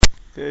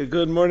Okay,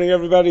 good morning,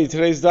 everybody.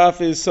 Today's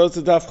daf is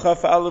Sotah daf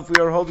Chaf Aleph. We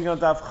are holding on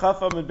daf Chaf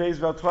Amud Beis,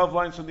 about 12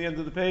 lines from the end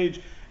of the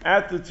page,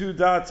 at the two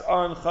dots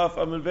on Chaf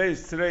Amud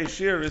Beis. Today's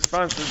shir is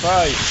sponsored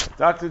by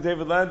Dr.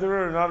 David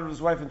Landerer in honor of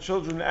his wife and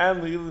children,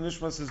 and Leila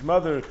Nishmas, his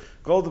mother,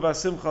 Golda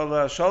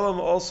Basimcha Shalom,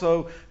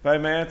 also by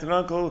my aunt and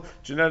uncle,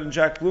 Jeanette and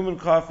Jack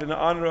Blumenkopf, in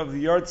honor of the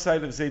yard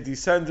site of Zaidi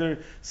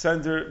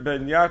Sender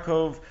Ben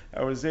Yaakov,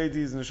 our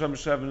Zaydis, Neshama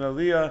Shav and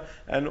Aliyah,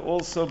 and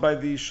also by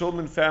the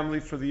Shulman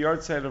family for the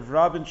yard site of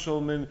Robin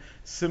Shulman,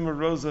 Simmer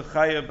Rosa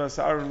Chaya Bas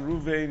Aaron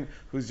Ruvain,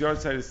 whose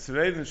yard site is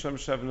today, Neshama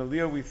Shav and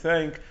Aliyah. We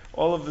thank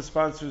all of the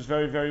sponsors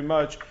very, very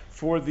much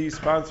for the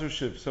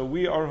sponsorship. So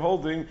we are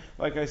holding,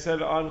 like I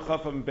said, on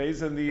Chaf Amud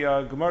Beis, and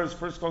the Gemara is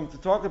first going to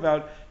talk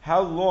about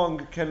how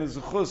long can a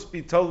Zechus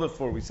be tola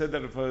for. We said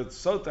that if a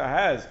Sotah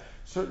has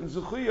certain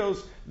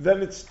Zechuyos,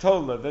 then it's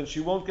tola, then she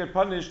won't get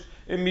punished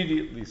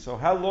immediately. So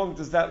how long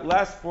does that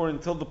last for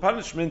until the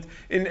punishment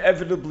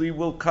inevitably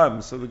will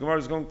come? So the Gemara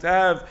is going to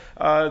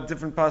have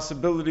different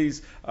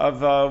possibilities of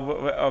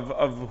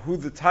who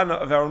the Tana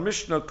of our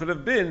Mishnah could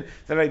have been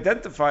that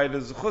identified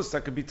as Zechus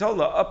that could be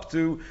tola up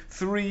to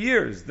 3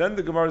 years. Then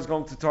the Gemara is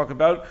going to talk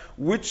about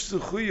which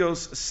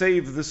Zechuyos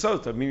save the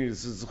Sotah, meaning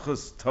is it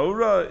Zechus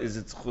Torah, is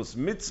it Zechus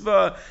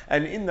Mitzvah,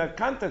 and in that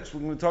context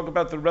we're going to talk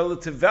about the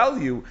relative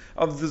value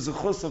of the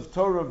Zechus of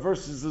Torah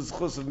versus the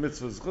Zechus of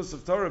Mitzvah. Zechus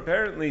of Torah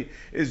apparently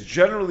is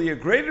generally a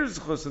greater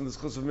Zechus than the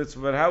Zechus of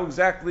Mitzvah, but how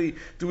exactly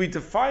do we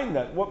define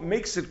that? What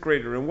makes it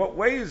greater? In what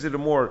way is it a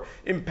more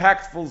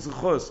impactful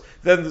Zechus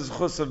than the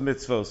Zechus of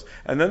Mitzvos?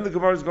 And then the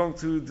Gemara is going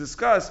to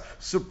discuss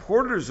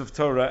supporters of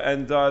Torah,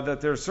 and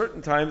that there are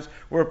certain times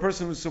where a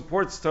person who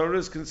supports Torah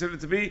is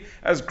considered to be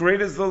as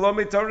great as the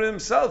Lomei Torah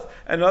himself,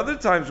 and other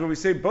times where we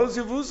say Boz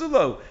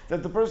Yavuzulo,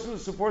 that the person who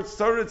supports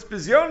Torah, it's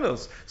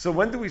Bizyonos. So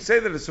when do we say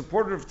that a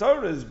supporter of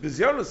Torah is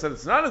Bizyonos, that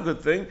it's not a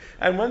good thing,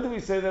 and when do we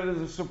say that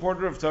a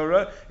supporter of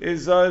Torah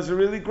is a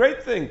really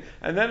great thing?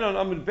 And then on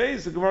Amud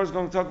Beis, the Gemara is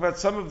going to talk about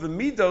some of the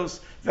midos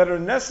that are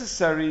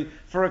necessary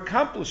for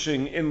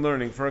accomplishing in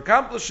learning, for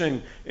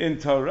accomplishing in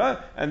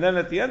Torah. And then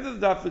at the end of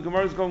the daf, the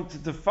Gemara is going to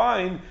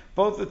define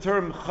both the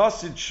term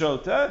Chasid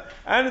Shota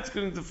and it's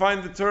going to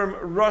define the term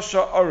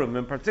Rasha Arum.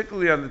 And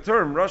particularly on the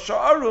term Rasha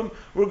Arum,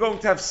 we're going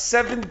to have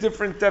 7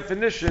 different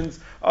definitions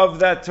of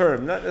that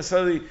term. Not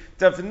necessarily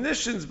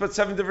definitions, but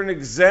 7 different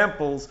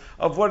examples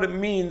of what it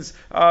means,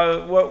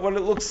 what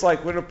it looks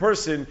like when a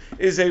person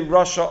is a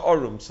Rasha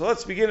Arum. So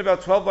let's begin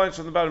about 12 lines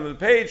from the bottom of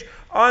the page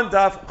on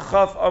Daf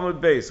Chaf Amud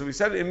Beis. So we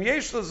said Im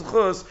Yesh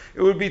Zechus,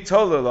 it would be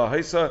Tolala.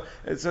 It's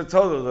a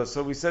Tolala.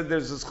 So we said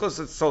there's a Zechus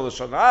that's Tola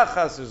Shana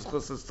Achas, there's a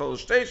Zechus that's Tola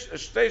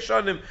Shtei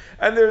Shanim,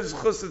 and there's a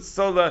Zechus that's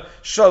Tola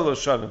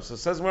Shalosh Shanim. So it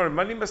says more,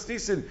 Mani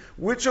Masnisin,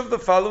 which of the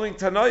following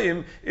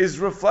Tanaim is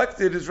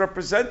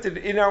represented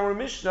in our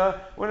Mishnah,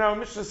 when our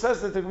Mishnah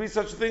says that there will be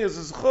such a thing as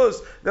a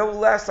Zechus that will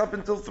last up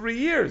until 3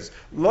 years?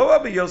 Lo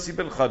Rabbi Yossi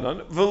ben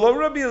Chanan, v'lo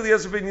Rabbi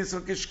Eliezer ben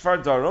Yitzchak ish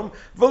Kfar Darom,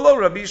 v'lo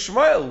Rabbi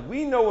Ishmael.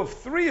 We know of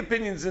 3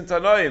 opinions in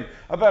Tanaim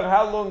about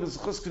how long the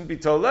Zechus can be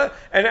Tola,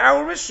 and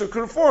our Mishnah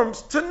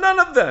conforms to none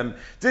of them.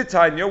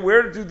 Tanya,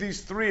 where do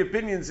these 3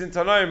 opinions in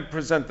Tanaim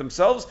present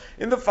themselves?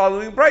 In the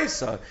following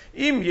brisa: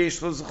 Im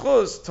yesh lo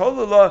Zechus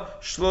Tola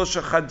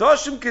shlosha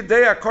chadashim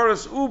kedei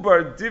akaras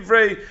ubar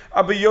divrei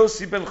Rabbi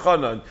Yossi ben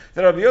Chanan.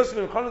 That Rabbi Yossi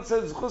ben Chanan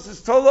says Zechus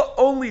is Tola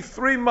only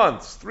 3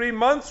 months. 3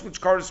 months,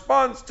 which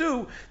corresponds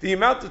to the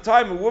amount of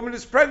time a woman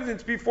is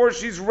pregnant before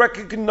she's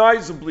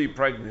recognizably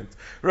pregnant.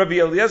 Rabbi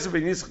Eliezer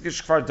ben Yitzchak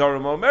ish Kfar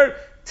Darom Omer,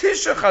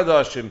 Tisha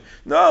Chadashim.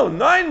 No,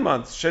 9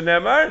 months.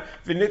 Shenemar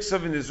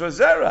v'niksav v'nizra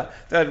zera.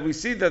 That we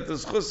see that the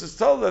Zechus is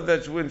told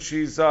that when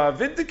she's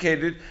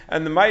vindicated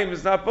and the mayim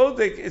is not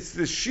bodek, it's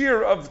the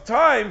shear of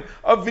time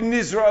of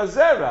v'nizra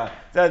zera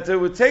that it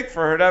would take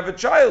for her to have a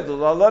child.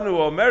 Lalanu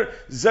Omer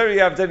zeri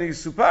avdeni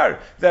yisupar.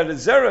 That a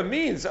zera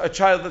means a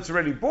child that's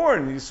already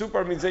born.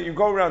 Yisupar means that you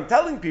go around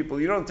telling people.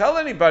 You don't tell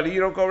anybody. You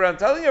don't go around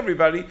telling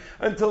everybody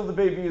until the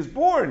baby is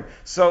born.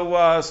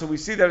 So we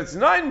see that it's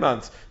 9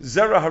 months.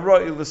 Zera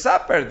haroi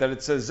l'saper. That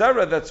it's a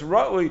zera that's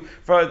ra'ui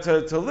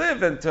to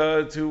live and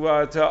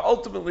to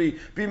ultimately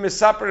be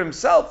misaper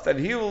himself, that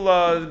he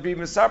will be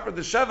misaper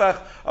the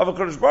shevach of a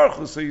Kodesh Baruch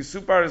Hu. So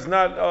Yisupar is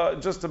not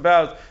just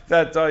about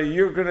that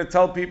you're going to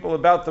tell people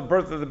about the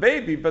birth of the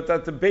baby, but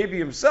that the baby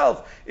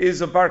himself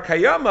is a bar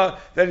kayama,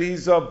 that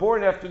he's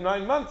born after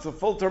 9 months, a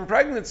full-term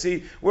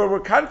pregnancy, where we're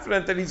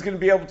confident that he's going to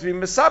be able to be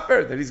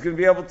misaper, that he's going to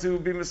be able to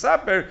be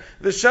misaper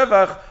the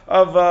shevach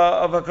of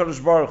a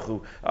Kodesh Baruch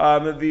Hu.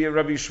 The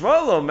Rabbi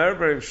Shmuel Omer,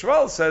 Rabbi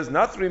Shmuel says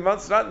not 3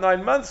 months, not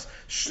 9 months,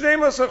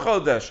 12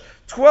 chodesh.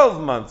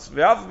 12 months. And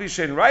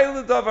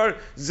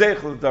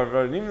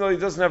even though he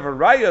doesn't have a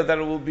raya that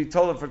it will be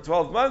told for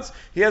 12 months,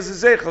 he has a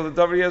zechel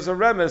l'davar, he has a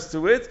remes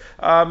to it.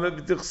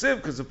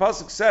 Because the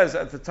pasuk says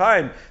at the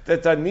time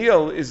that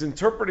Daniel is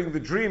interpreting the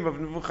dream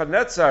of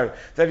Nebuchadnezzar,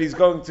 that he's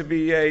going to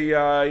be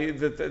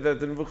that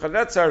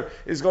Nebuchadnezzar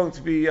is going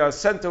to be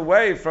sent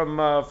away from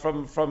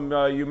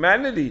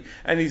humanity,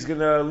 and he's going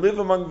to live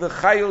among the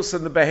chayos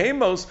and the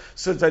behemos.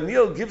 So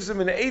Daniel gives him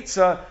an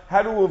eitzah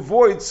how to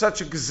avoid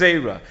such a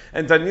gezerah.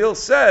 And Daniel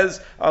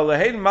says,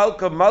 Alehein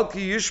malka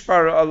malki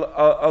yishpar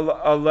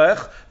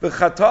alech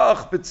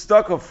v'chata'ach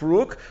b'tzedakah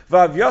fruk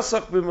v'av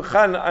yasach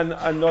b'mechan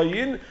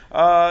anoyin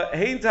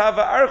hein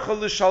tava archa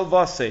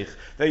l'shalvasech.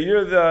 That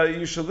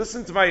you should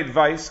listen to my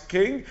advice,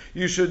 king.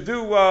 You should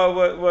do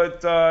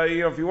what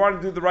if you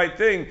want to do the right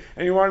thing,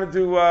 and you want to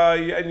do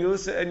and you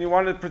listen and you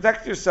want to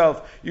protect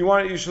yourself.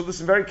 You should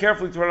listen very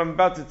carefully to what I'm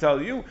about to tell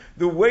you.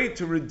 The way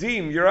to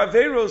redeem your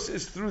averos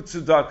is through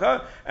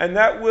tzedakah, and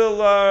that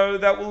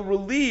will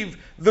relieve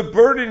the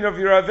burden of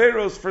your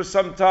averos for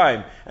some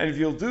time. And if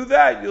you'll do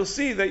that, you'll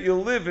see that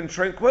you'll live in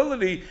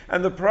tranquility,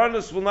 and the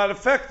piranhas will not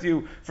affect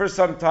you for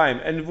some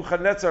time. And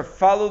Nebuchadnezzar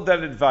followed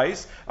that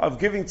advice of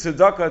giving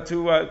tzedakah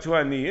to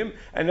aniyim,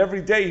 and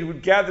every day he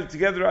would gather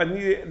together the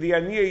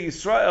aniyah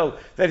Yisrael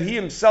that he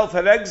himself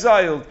had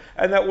exiled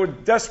and that were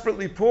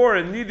desperately poor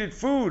and needed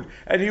food,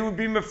 and he would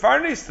be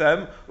mefarnes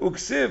them.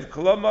 Uksiv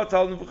kolamat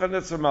al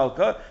Nebuchadnezzar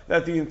Malka,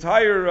 that the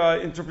entire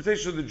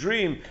interpretation of the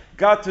dream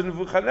got to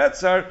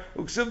Nebuchadnezzar,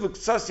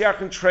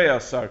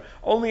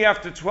 only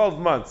after 12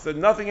 months. That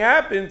nothing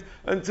happened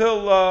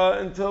until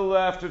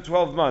after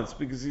 12 months,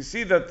 because you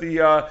see that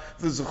the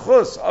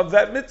Zechus of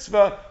that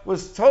mitzvah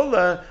was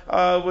Tola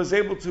was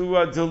able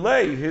to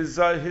delay his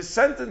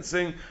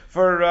sentencing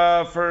for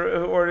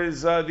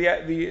his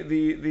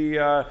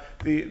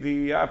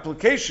the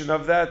application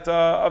of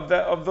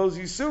those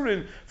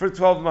Yisurin for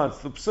 12 months.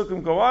 The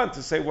Psukim go on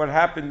to say what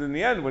happened in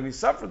the end when he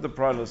suffered the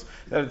pranos.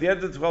 That at the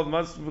end of 12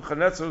 months,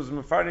 Nebuchadnezzar was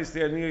mefarnes the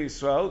Aniyah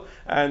Yisrael,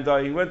 and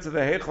he went to the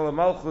Heichal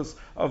HaMalchus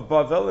of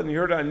Bavel, and he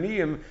heard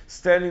Aniyim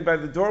standing by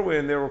the doorway,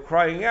 and they were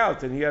crying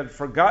out, and he had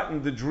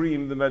forgotten the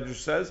dream, the Medrash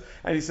says,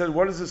 and he said,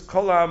 "What is this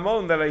Kol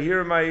HaAmon that I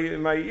hear in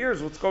my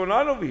ears? What's going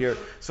on over here?"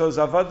 So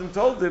Zavadim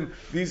told him,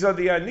 "These are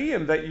the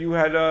Aniyim that you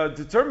had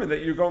determined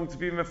that you're going to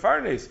be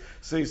mefarnes."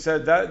 So he said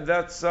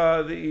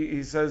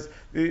he says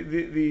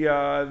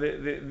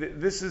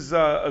this is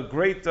a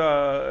great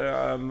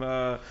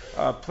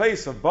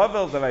place of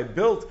Bavel that I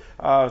built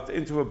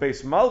into a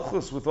base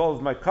Malchus with all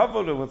of my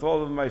kavod and with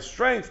all of my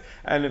strength.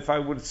 And if I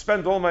would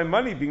spend all my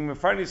money being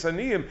mefarnes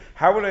aniyim,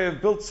 how would I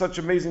have built such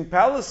amazing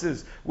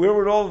palaces? Where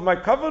would all of my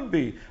kavod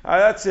be?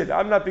 That's it.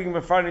 I'm not being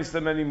mefarnes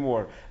them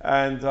anymore.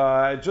 And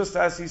just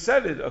as he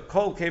said it, a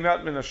kol came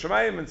out min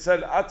hashamayim and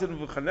said, "Ata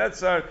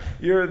Nebuchadnezzar,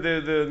 you're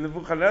the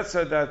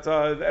Nebuchadnezzar that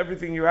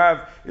everything you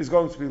have is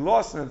going to be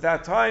lost." And at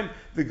that time,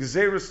 the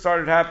gezerah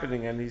started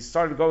happening, and he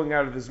started going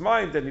out of his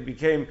mind, and he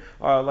became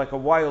like a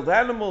wild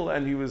animal,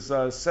 and he was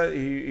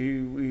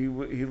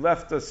he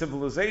left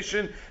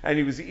civilization, and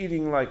he was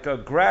eating like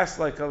grass,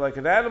 like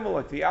an animal,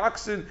 like the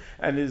oxen,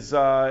 and his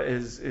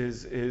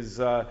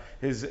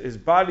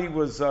body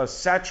was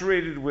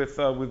saturated with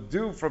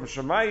dew from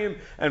Shemayim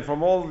and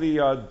from all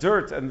the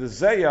dirt and the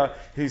zeya.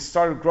 He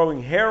started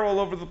growing hair all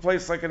over the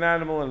place like an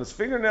animal, and his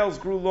fingernails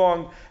grew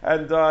long,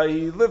 and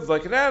he lived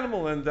like an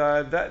animal, and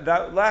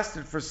that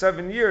lasted for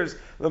 7 years.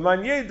 That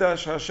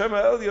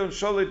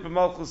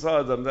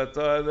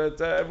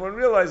everyone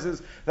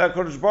realizes that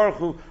Kodesh Baruch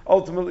Hu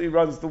ultimately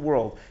runs the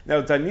world.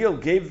 Now Daniel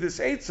gave this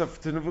eitzah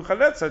to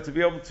Nebuchadnezzar to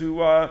be able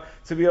to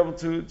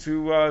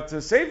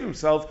save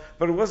himself,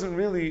 but it wasn't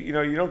really, you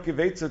don't give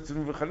eitzah to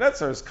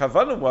Nebuchadnezzar. His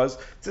kavanah was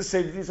to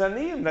save these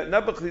aniyim. That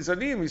Nebuchadnezzar,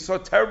 these aniyim, he saw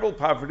terrible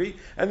poverty,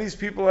 and these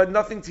people had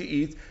nothing to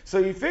eat.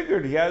 So he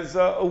figured he has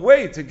a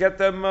way to get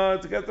them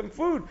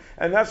food,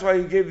 and that's why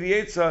he gave the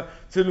eitzah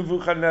to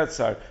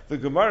Nebuchadnezzar. The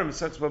Gemara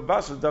Masechta Bava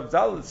Basra Daf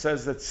Dalet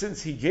says that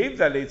since he gave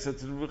that eitzah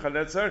to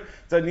Nebuchadnezzar,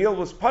 Daniel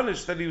was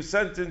punished, that he was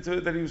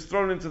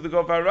thrown into the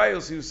Gov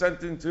HaRayos, he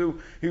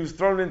was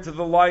thrown into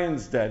the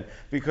lion's den,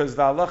 because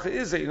the halacha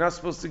is that you're not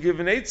supposed to give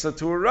an eitzah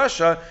to a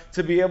rasha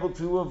to be able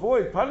to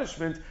avoid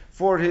punishment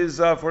for his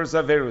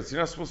averus.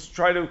 You're not supposed to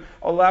try to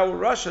allow a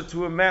rasha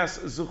to amass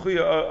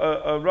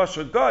zuchiyah, a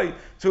rasha guy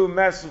to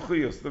amass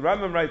zuchiyos. The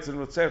Rambam writes in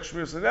Rotzeach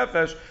Shmiras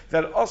HaNefesh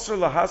that asr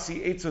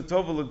lahasi eitzah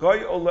tova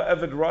l'goy o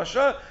la'eved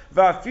rasha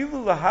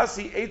va'afilu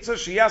lahasi eitzah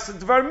sheyasa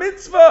dvar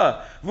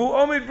mitzvah v'u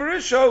omid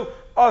berisho.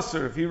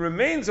 Asr, if he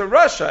remains a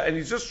rasha and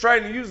he's just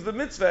trying to use the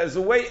mitzvah as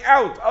a way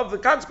out of the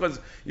consequence,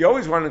 you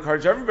always want to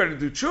encourage everybody to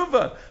do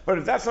tshuva, but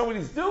if that's not what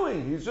he's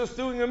doing, he's just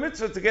doing a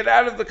mitzvah to get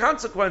out of the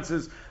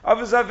consequences of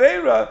his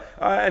aveira,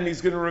 and he's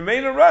going to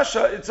remain a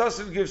rasha, it's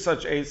also to give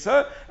such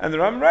eitzah. And the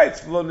Ram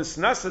writes, "V'lo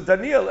nisnasa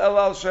Daniel el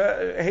al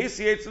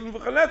hesi eitzah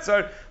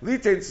Nebuchadnezzar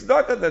litein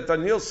tzedakah," that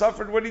Daniel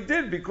suffered what he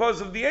did because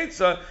of the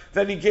eitzah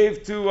that he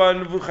gave to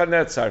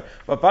Nebuchadnezzar.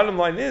 But bottom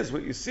line is,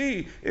 what you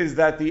see is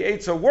that the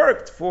eitzah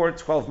worked for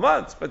 12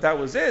 months. But that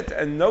was it,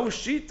 and no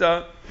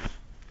shita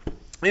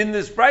in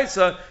this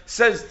brisa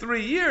says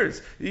 3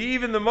 years.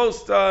 Even the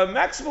most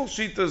maximal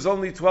shita is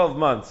only 12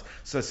 months.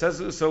 So it says,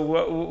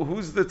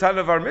 who's the Tan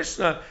of our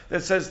Mishnah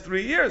that says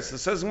 3 years? So it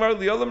says Gemara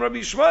Liolam Rabbi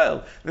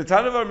Yishmael. The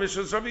Tan of our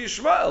Mishnah is Rabbi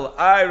Yishmael.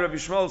 Rabbi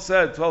Yishmael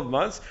said 12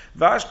 months.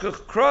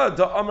 Vashkach Kra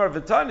da Amar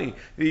Vitani.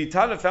 The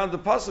Tana found the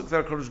pasuk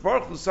that Kodesh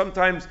Baruch Hu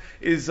sometimes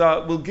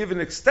will give an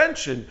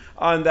extension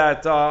on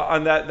that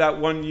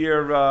 1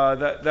 year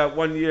that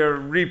 1 year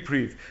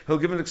reprieve. He'll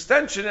give an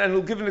extension, and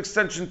he'll give an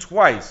extension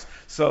twice.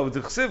 So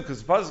the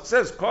because the pasuk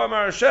says, "Ko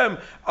amar Hashem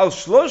al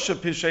shlosha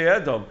pishei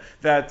Edom."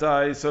 That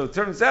so it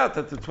turns out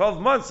that the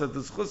 12 months that the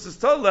zechus is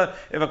tola,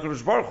 if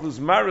HaKadosh Baruch Hu is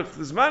marich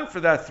this man for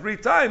that 3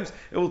 times,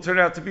 it will turn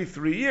out to be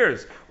 3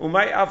 years.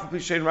 Umay afal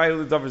pishein raya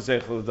l'davar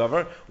zeichel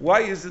l'davar.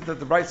 Why is it that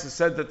the Brisa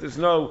said that there's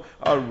no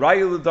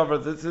raya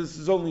l'davar? That this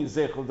is only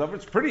zeichel l'davar?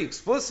 It's pretty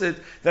explicit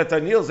that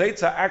Daniel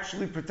Zeitza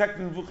actually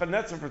protected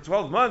Nebuchadnezzar for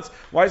 12 months.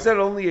 Why is that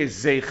only a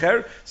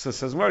zeicher? So it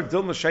says more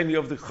dil mashayni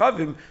of the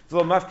chavim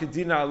dil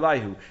mafkedina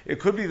alayhu. It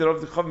could be that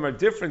of the chavim are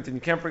different, and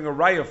you can't bring a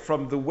raya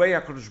from the way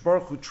HaKadosh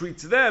Baruch Hu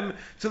treats them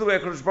to the way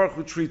HaKadosh Baruch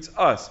Hu treats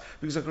us,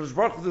 because HaKadosh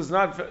Baruch Hu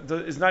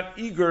is not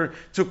eager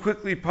to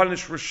quickly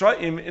punish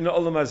Rishayim in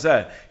Olam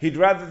Hazeh. He'd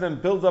rather than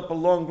build up a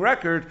long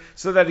record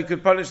so that he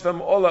could punish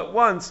them all at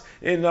once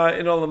in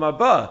Olam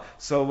Haba.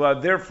 So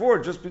therefore,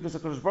 just because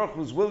HaKadosh Baruch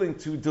Hu is willing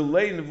to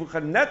delay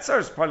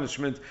Nebuchadnezzar's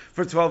punishment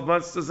for 12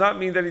 months does not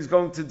mean that he's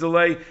going to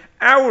delay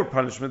our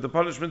punishment, the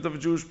punishment of a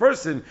Jewish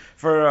person,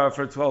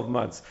 for 12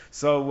 months.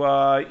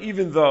 So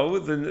even though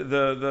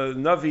the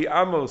Navi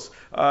Amos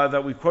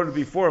that we quoted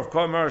before of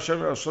Kol Amar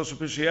Hashem al Shlosh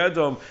Pishi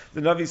Edom,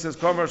 the Navi says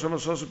Kol Amar Hashem al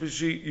Shlosh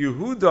Pishi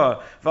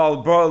Yehuda Val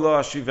Bar Lo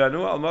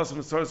Ashivenu Al Masam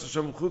Mitzvos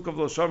Hashem Chukav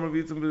Lo Shomer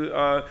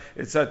V'Yitum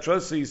etc.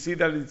 So you see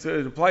that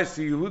it applies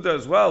to Yehuda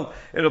as well.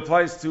 It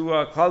applies to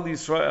Klal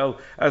Yisrael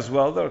as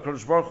well. That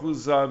HaKadosh Baruch Hu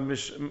is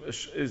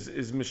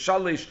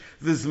Mishalish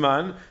the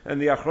Zman,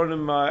 and the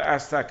Achronim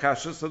asked that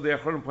kasha. So the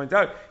Achronim point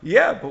out,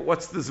 yeah, but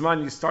what's the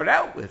Zman you start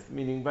out with?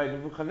 Meaning by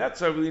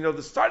Nebuchadnezzar, we know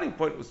the starting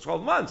point was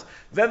 12 months.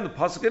 Then the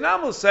pasuk in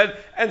Amos said,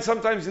 and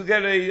sometimes you'll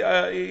get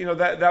you'll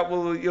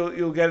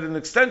get an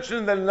extension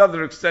and then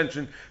another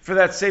extension for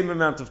that same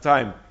amount of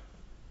time.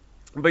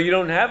 But you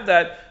don't have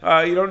that.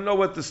 You don't know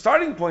what the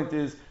starting point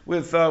is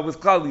with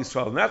Klal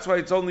Yisrael, and that's why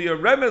it's only a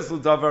remez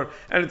l'davar,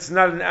 and it's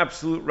not an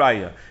absolute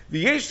raya. The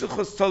yesh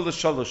zechus tola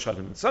shalosh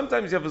shanim.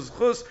 Sometimes you have a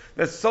zechus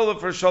that's tola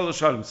for shalosh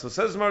shanim. So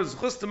says Mar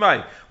zechus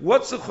tamai.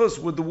 What zechus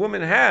would the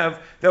woman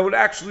have that would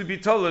actually be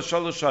tola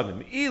shalosh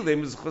shanim?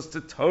 Ilim zechus to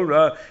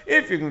Torah.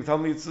 If you're going to tell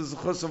me it's the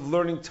zechus of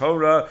learning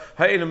Torah,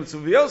 ha'enam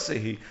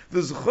tzuviyelsehi. The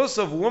zechus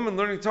of a woman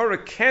learning Torah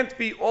can't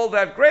be all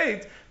that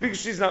great because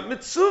she's not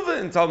mitzvah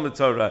in Talmud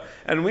Torah,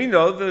 and we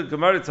know the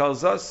Gemara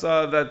tells us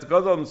that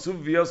gadol mitzvah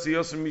v'yosa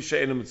yoser misha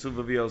ena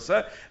mitzvah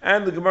v'yosa,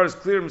 and the Gemara is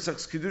clear in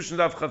Masechus Kiddushin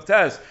Daf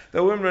Chavtes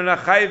that women are not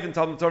chayiv in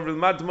Talmud Torah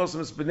v'lemad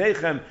mosam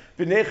b'neichem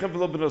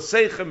v'lo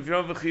b'noseichem. If you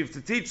don't have a chayiv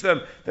to teach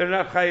them, they're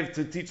not chayiv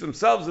to teach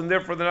themselves, and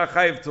therefore they're not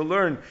chayiv to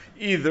learn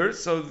either.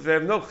 So they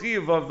have no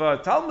chayiv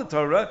of Talmud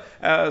Torah.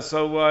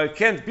 So it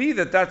can't be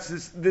that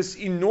that's this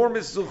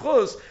enormous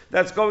zuchus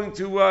that's going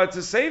to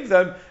save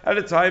them at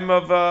a time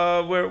of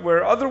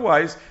where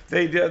otherwise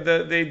they'd be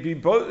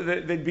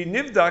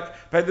nivdak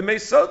by the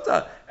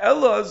Sotah.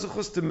 Ella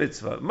zechus to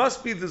mitzvah. It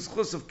must be the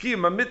zechus of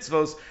kiyum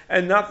mitzvos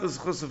and not the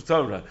zechus of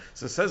Torah.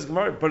 So says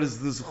Gemara, but is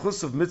the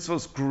zechus of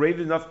mitzvos great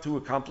enough to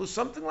accomplish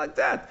something like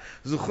that?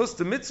 Zechus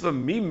to mitzvah,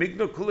 mi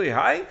migno kulei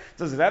hai?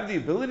 Does it have the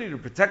ability to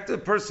protect a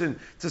person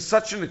to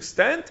such an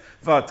extent?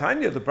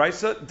 V'atanya, the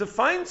Brisa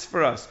defines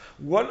for us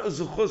what a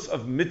zechus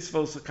of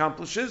mitzvos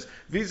accomplishes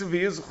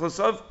vis-a-vis a zechus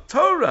of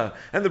Torah.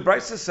 And the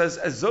Brisa says,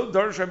 as Zod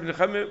Darish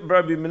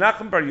Rabbi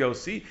Menachem Bar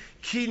Yossi,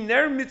 ki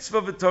ner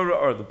mitzvah v'Torah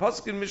or. The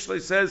pasuk in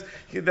Mishlei says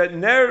that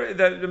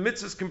the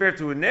mitzvah is compared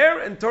to a ner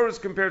and Torah is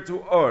compared to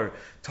or.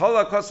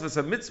 Tala kos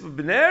v'sa mitzvah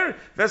b'ner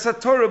v'sa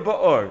Torah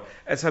ba'or.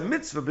 As a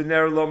mitzvah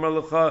b'ner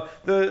lomer lecha,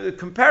 the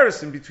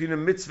comparison between a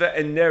mitzvah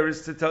and ner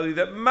is to tell you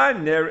that ma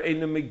ner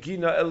eina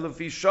megina el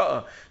lefi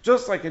sha'a.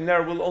 Just like a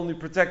ner will only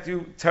protect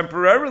you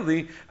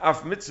temporarily,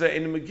 af mitzvah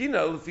eina megina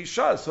el lefi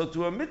sha'a. So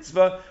to a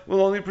mitzvah will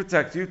only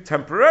protect you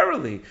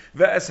temporarily.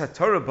 V'es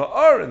Torah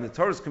ba'or, and the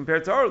Torah is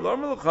compared to or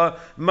lomer lecha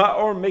ma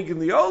or megin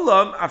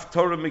liolam af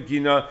Torah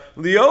megina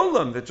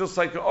liolam. That just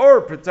like or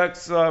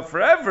protects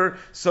forever,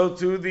 so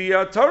too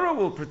the Torah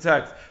will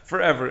protect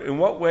forever. In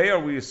what way are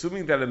we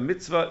assuming that a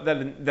mitzvah,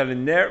 that a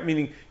ner,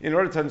 meaning in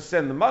order to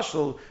understand the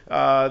mashal,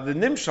 the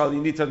nimshal, you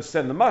need to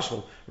understand the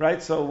mashal,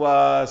 right? So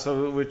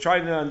we're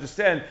trying to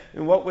understand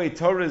in what way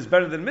Torah is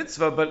better than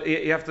mitzvah, but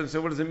you have to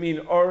understand what does it mean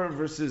or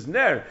versus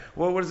ner.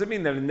 Well, what does it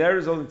mean that a ner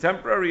is only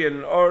temporary and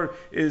an or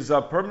is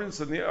permanent?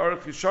 So in the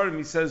Aruch Yisharim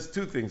he says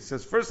two things. He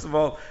says first of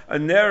all, a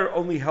ner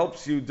only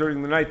helps you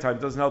during the nighttime,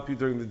 doesn't help you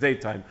during the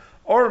daytime.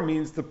 Or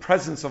means the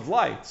presence of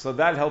light, so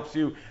that helps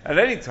you at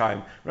any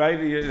time, right?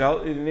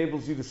 It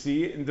enables you to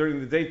see, and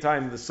during the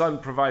daytime the sun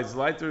provides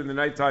light. During the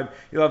nighttime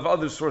you'll have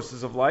other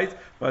sources of light,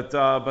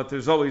 but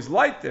there's always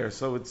light there,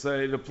 so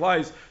it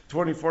applies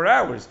 24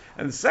 hours.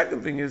 And the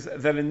second thing is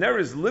that a ner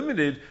is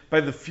limited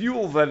by the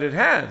fuel that it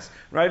has,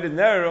 right? A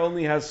ner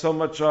only has so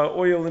much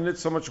oil in it,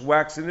 so much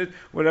wax in it,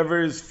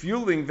 whatever is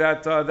fueling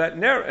that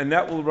ner, and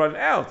that will run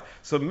out.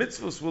 So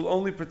mitzvos will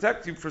only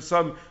protect you for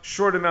some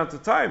short amount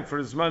of time, for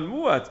zman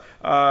muat.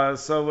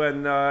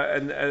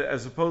 And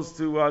as opposed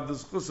to the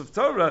Zechus of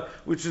Torah,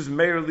 which is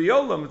Meir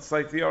Liolam, it's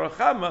like the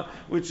Arachama,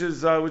 which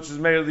is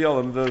Meir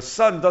Liolam. The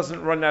sun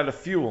doesn't run out of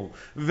fuel.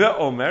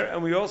 Ve'omer,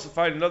 and we also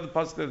find another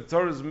pasuk that the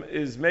Torah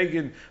is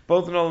making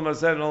both in Olam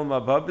Hazeh and Olam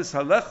Haba.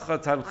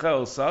 B'shalecha tanche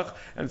osach,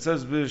 and it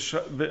says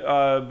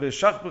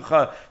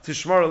b'shachbecha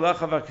tishmar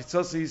alecha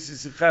v'kitzos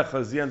yisisichecha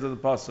is the end of the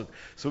pasuk.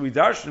 So we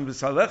darshan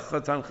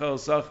b'shalecha tanche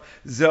osach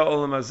ze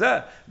Olam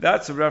Hazeh.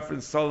 That's a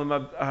reference to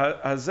Olam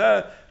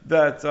Hazeh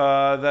that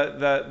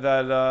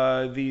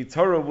the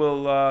Torah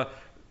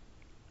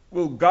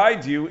will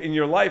guide you in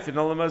your life in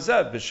Olam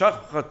Hazeh.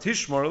 B'shachcha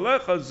tishmar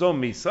alecha zo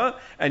misa,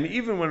 and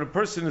even when a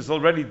person is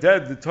already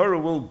dead, the Torah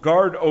will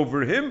guard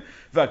over him.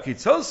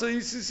 V'kitzos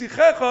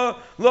yisisichecha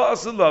lo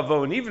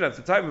asalavo, and even at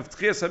the time of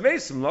Tchias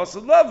HaMesim, lo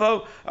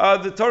asalavo,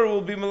 the Torah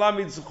will be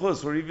melamid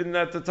zechus, or even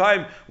at the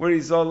time where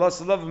he's lo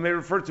asalavo may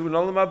refer to in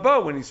Olam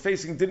Haba, when he's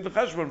facing din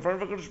v'cheshbon in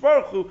front of HaKadosh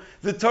Baruch Hu,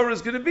 the Torah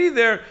is going to be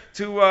there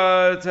to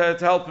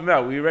help him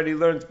out. We already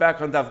learned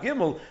back on Daf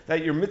Gimel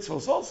that your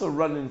mitzvos also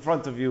run in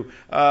front of you in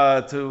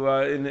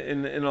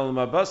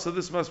Olam Haba. So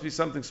this must be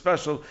something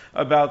special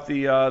about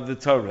the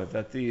Torah,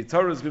 that the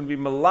Torah is going to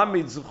be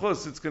melamid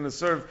zechus. It's going to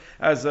serve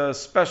as a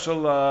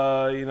special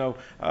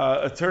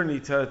attorney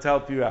to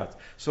help you out.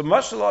 So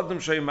mashal adam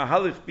shei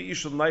mahalich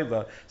bi'ishul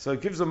naila. So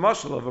it gives a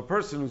mashal of a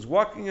person who's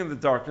walking in the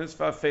darkness.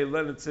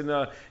 Va'feilen,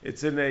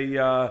 it's in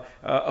a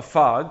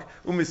fog.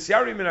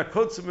 Umisyari min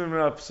hakotzim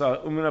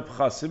umin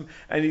hapchasim,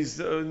 and he's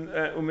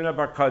umin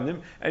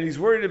habarkanim, and he's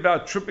worried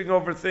about tripping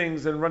over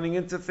things and running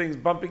into things,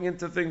 bumping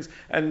into things,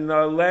 and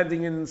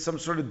landing in some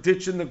sort of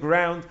ditch in the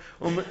ground.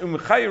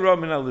 Umchayira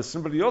min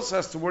halistin, but he also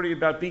has to worry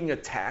about being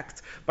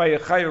attacked by a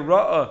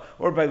chayira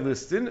or by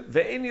listin. So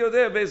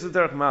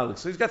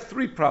he's got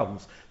three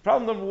problems.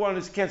 Problem number one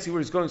is he can't see where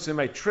he's going, so he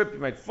might trip, he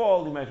might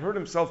fall, he might hurt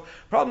himself.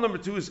 Problem number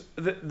two is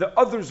the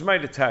others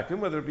might attack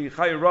him, whether it be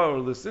chayira or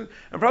listen.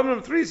 And problem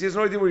number three is he has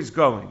no idea where he's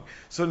going.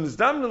 So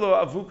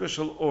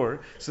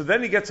so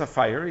then he gets a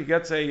fire, he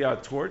gets a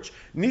torch.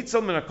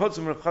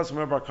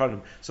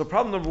 So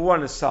problem number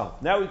one is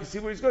solved. Now he can see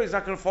where he's going. He's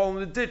not going to fall in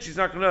the ditch. He's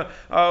not going to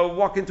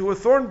walk into a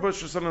thorn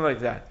bush or something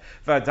like that.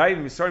 But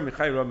he still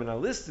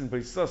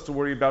has to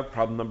worry about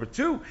problem number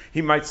two.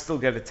 He might still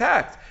get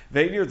attacked.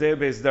 And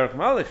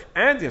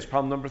he has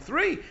problem number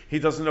three. He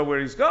doesn't know where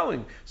he's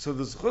going. So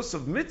the Zechus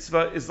of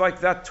mitzvah is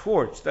like that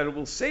torch, that it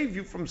will save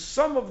you from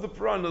some of the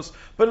pranos,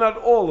 but not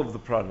all of the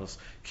pranos.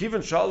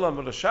 Kivan Shalom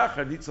Amud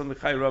HaShachar Nitzon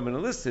L'Chayra Min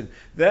HaListin.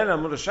 Then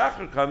Amud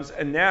HaShachar comes,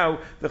 and now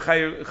the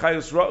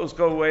Chayos Ra'os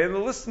go away, and the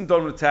Listin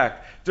don't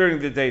attack during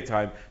the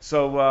daytime.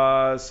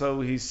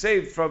 So he's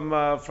saved from the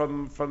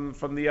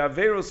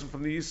Averos and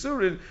from the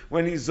Yisurin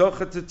when he's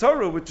Zocha to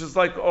Torah, which is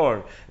like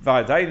Or.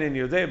 V'adayin in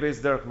Yodei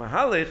Beis Derech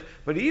Mahalich.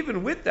 But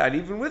even with that,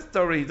 even with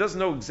Torah, he doesn't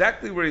know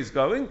exactly where he's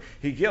going.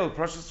 He gel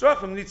Prashas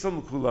Drachim Nitzon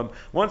L'Kulam.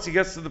 Once he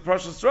gets to the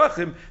Prashas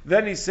Drachim,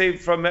 then he's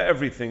saved from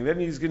everything. Then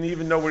he's going to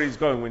even know where he's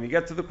going. When you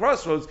get to the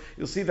crossroads,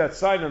 you'll see that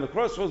sign on the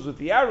crossroads with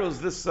the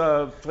arrows, this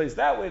place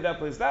that way, that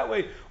place that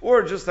way,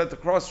 or just that the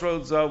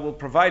crossroads will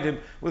provide him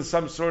with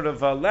some sort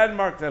of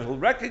landmark that he'll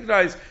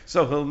recognize,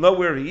 so he'll know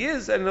where he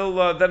is, and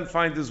he'll then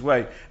find his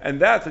way.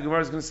 And that, the Gemara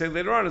is going to say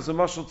later on, is a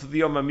mashal to the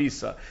Yom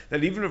HaMisa,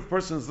 that even if a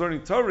person is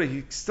learning Torah,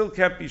 he still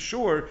can't be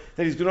sure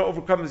that he's going to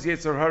overcome his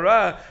Yetzer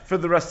Hara for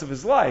the rest of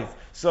his life.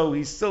 So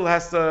he still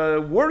has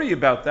to worry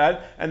about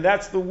that, and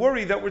that's the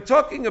worry that we're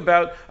talking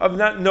about, of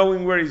not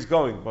knowing where he's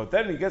going. But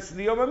then he gets to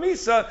the Yom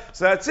HaMisa,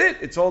 so that's it.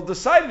 It's all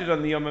decided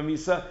on the Yom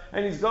HaMisa,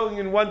 and he's going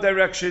in one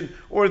direction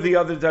or the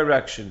other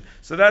direction.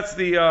 So that's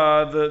the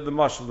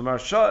mashal. The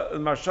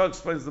Marsha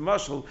explains the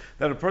mashal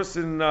that a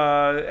person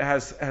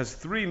has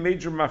three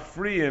major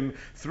mafriim,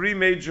 three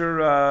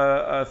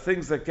major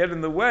things that get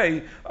in the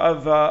way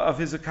of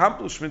his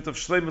accomplishment of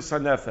shleimus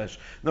hanefesh.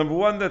 Number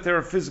one, that there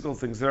are physical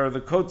things. There are the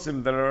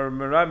kotzim that are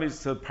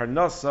meramis to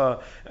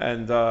parnasa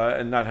and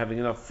not having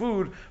enough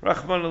food,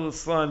 Rahman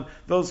al-Islan,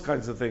 those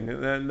kinds of things.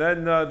 And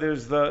then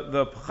there's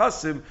the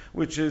pchasim,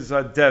 which is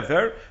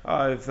dever,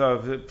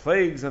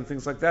 plagues and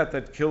things like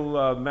that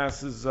kill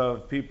masses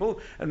of people.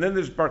 And then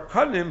there's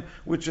barkanim,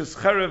 which is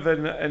cherev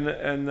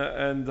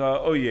and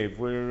oyev,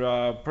 where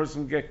a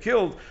person get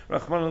killed,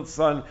 Rahman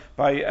al-Islan,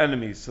 by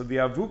enemies. So the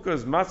avuka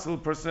is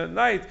matzil person at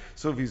night.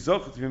 So if he's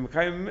zochet to be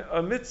mekayim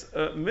a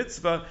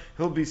mitzvah,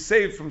 he'll be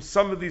saved from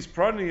some of these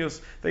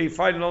pranios that you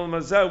find in Olam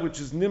Hazeh,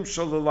 which is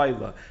nimshal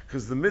l'layla,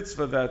 because the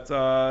mitzvah that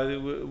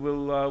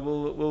will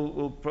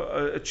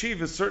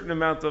achieve a certain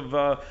amount of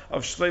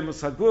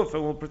shleimus haguf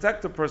and will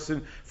protect a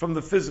person from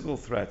the physical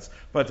threats.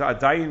 But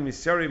adayin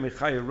misyari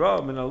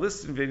mechayira min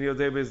alistin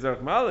v'niyodei beis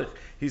derech malich,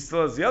 he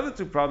still has the other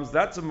two problems.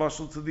 That's a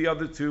mashal to the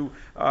other two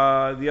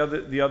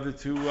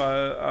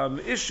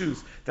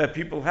issues that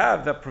people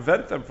have that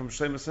prevent them from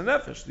shleimus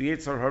hanefesh. The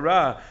Yetzer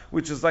Hara,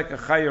 which is like a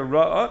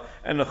chayira,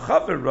 and a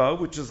chaver ra,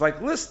 which is like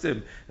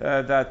listim,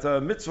 that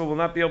mitzvah will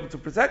not be able to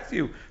protect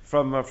you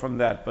from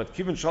that. But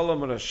Kivin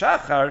Shalom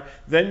Shachar,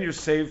 then you're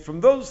saved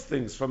from those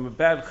things, from a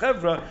bad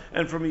chevra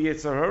and from a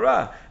Yetzer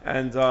Hara.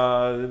 And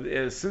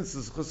since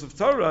the Zechus of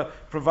Torah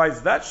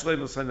provides that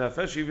Shleimus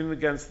HaNefesh, even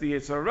against the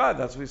Yetzer Hara,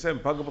 that's what we say,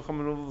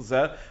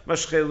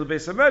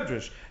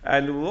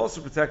 and it will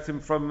also protect him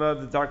from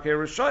the dark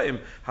Rishayim.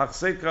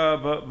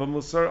 Hachseika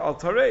b'musar al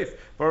taref,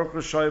 baruch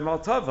Rishayim al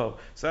tavo.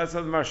 So that's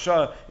how the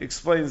Marsha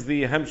explains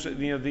this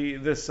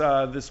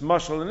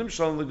mashal and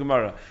imshal in the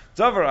Gemara.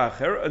 Davar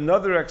acher,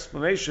 another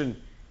explanation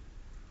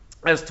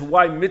as to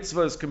why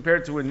mitzvah is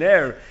compared to a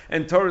ner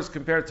and Torah is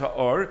compared to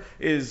or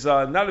is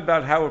not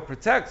about how it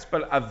protects,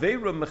 but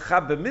aveira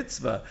mechabe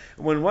mitzvah.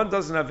 When one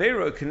does an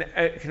aveira,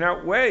 it can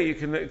outweigh, it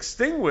can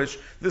extinguish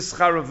the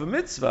schar of a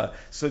mitzvah.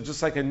 So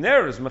just like a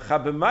ner is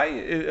mechabe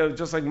mayim,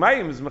 just like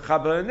mayim is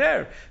mechabe a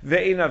ner,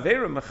 ve'ein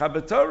aveira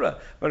mechabe Torah.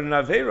 But an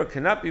aveira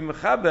cannot be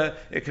mechabe;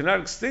 it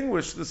cannot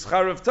extinguish the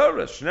schar of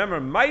Torah.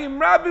 Shnemer mayim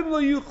rabim lo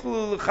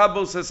yuchlu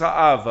lechabos says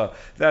ha'ava,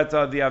 that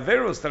the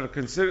averos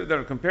that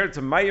are compared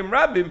to mayim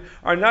rabim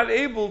are not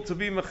able to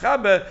be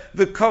mechabe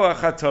the koach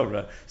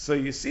haTorah. So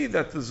you see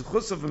that the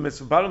zechus of a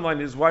mitzvah, bottom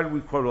line is, why do we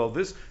quote all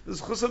this? The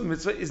zechus of a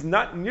mitzvah is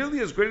not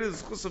nearly as great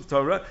as the zechus of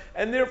Torah,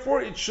 and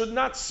therefore it should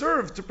not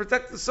serve to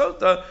protect the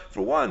Sotah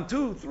for 1,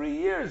 2, 3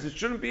 years. It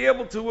shouldn't be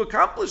able to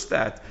accomplish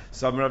that.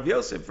 So Rav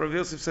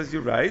Yosef says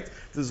you're right.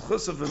 The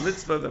zechus of a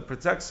mitzvah that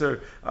protects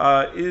her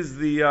is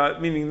the,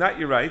 meaning not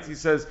you're right. He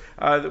says,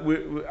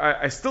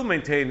 I still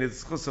maintain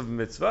it's zechus of a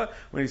mitzvah.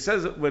 When he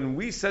says, when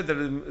we said that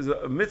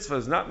a mitzvah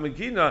is not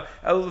megina,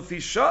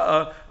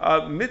 mitzvah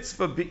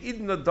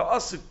beidna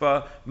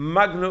da'asikba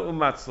magna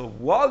umatzla.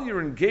 While you're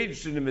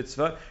engaged in a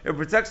mitzvah, it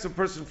protects the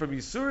person from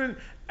Yisurin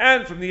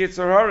and from the Yetzer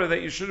Hara,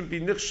 that you shouldn't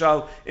be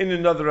nichshal in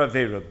another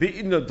avera.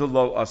 Beidna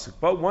delo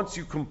asikba. Once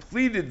you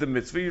completed the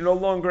mitzvah, you're no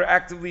longer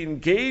actively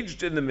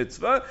engaged in the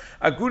mitzvah.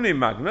 Agune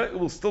magna, it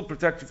will still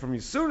protect you from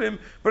Yisurim,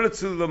 but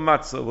it's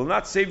matzla, will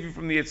not save you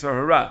from the Yetzer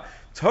Hara.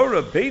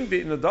 Torah, bein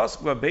be'ina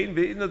daskva, bein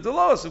be'ina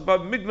delasva,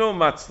 migno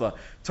matzla.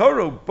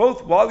 Torah,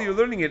 both while you're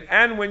learning it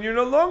and when you're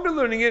no longer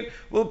learning it,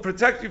 will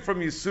protect you from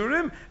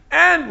Yisurim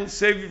and will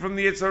save you from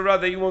the Yetzer Hara,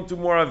 that you won't do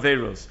more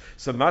Averos.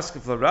 So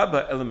Maskef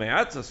LaRabba,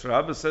 Elameatzas,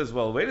 Rabba says,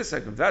 well, wait a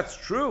second, that's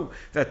true,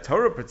 that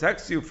Torah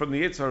protects you from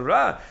the Yetzer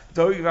Hara.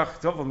 What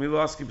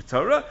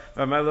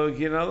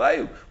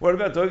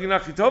about Dogi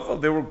Nachitofel?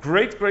 They were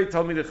great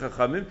Talmidei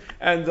Chachamim,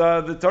 and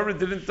the Torah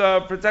didn't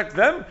protect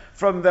them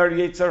from their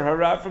Yetzer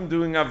Hara, from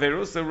doing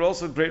Averos. They were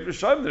also great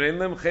Rishayim. They're in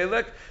them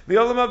Chelek, the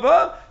Olam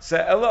Haba.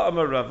 Se'ela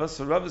Amar Rava.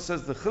 So Rava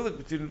says the Chilek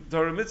between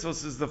Torah and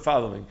Mitzvos is the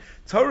following.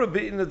 Torah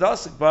be'in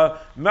adasik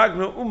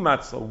magna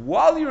umatzla.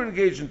 While you're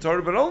engaged in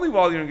Torah, but only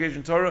while you're engaged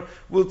in Torah,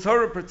 will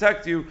Torah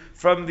protect you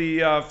from the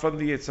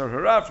Yetzer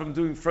Hara, from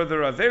doing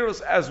further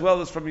Averos, as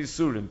well as from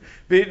Yisurim.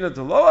 Be'in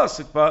adalo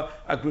asik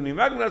aguni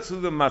magna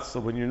tzula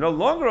matzla. When you're no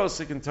longer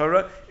osik in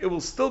Torah, it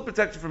will still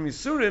protect you from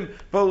Yisurim,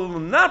 but it will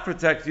not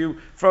protect you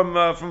from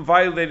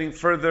violating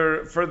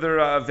further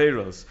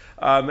Averos.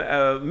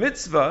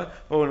 Mitzvah,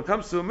 but when it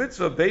comes to a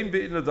mitzvah, bein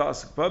be'in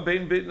adasik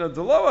bein be'in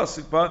adalo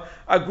asik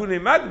aguni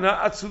magna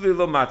atzuli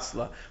lo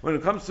matzla. When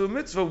it comes to a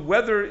mitzvah,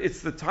 whether it's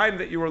the time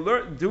that you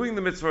are doing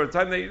the mitzvah or the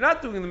time that you're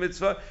not doing the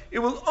mitzvah, it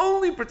will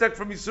only protect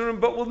from Yisurim,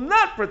 but will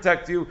not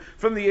protect you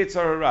from the Yetzer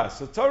Hara.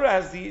 So Torah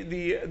has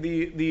the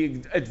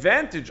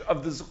advantage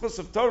of the Zechus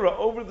of Torah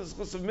over the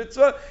Zechus of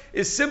Mitzvah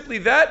is simply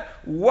that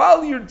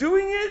while you're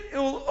doing it, it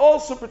will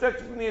also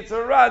protect you from the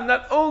Yetzer Hara,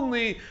 not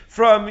only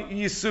from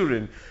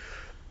Yisurim.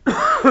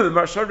 The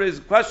Marsha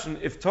raised a question: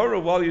 if Torah,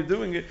 while you're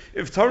doing it,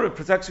 if Torah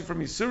protects you from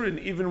Yisurin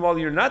even while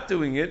you're not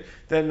doing it,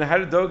 then how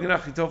did Dog and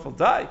Achitofel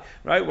die?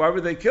 Right? Why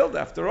were they killed?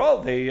 After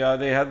all, they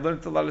had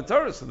learned a lot of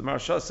Torah. So the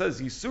Marsha says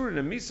Yisurin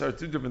and Misa are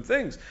two different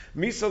things.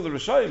 Misa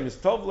l'Rishayim is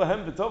Tov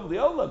lahem v'Tov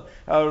li'olam.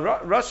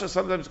 Russia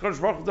sometimes Kodesh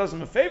Baruch Hu does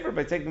him a favor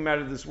by taking him out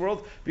of this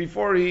world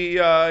before he,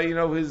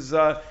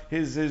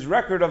 his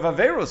record of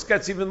Averos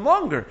gets even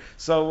longer.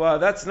 So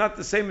that's not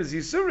the same as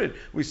Yisurin.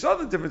 We saw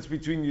the difference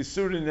between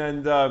Yisurin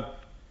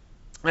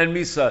and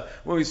Misa,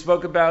 when we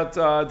spoke about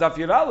Daf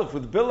Yud Aleph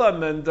with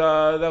Bilam, and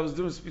that was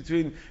the difference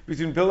between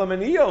Bilam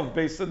and Eov,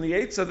 based on the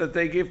Eitzah that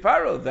they gave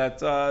Paro,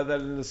 that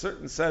in a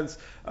certain sense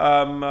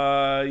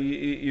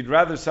you'd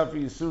rather suffer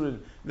Yisurin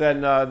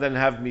than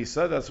have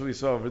Misa. That's what we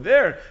saw over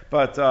there.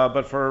 But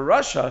for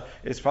Russia,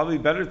 it's probably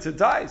better to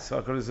die.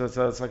 So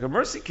it's like a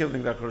mercy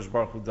killing that Kodesh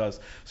Baruch Hu does.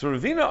 So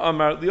Ravina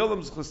Amar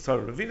Liolam Zechus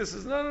Torah. Ravina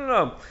says,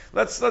 no.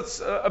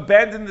 Let's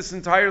abandon this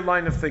entire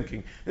line of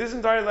thinking. This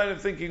entire line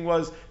of thinking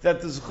was that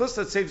the Zechus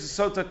that saves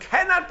the Sotah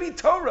cannot be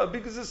Torah,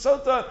 because the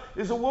Sotah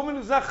is a woman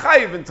who's not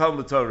chayiv in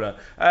Talmud Torah,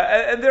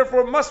 and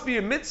therefore must be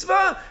a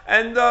mitzvah.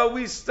 And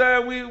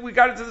we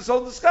got into this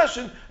whole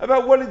discussion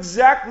about what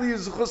exactly a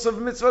Zechus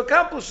of mitzvah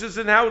accomplishes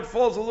and how it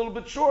falls a little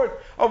bit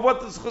short of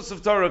what the Zechus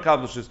of Torah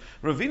accomplishes.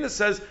 Ravina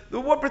says that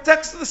what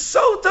protects the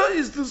Sotah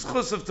is the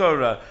Zechus of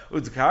Torah.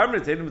 What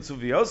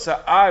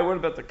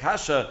about the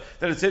kasha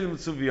that it's in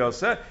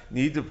Mitzvos?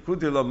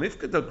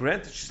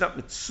 Granted, she's not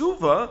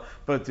Mitzvah,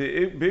 but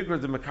bigger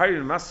the Makari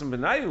and Masam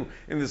Benayu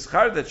in the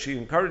schar that she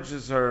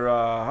encourages her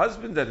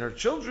husband and her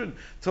children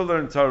to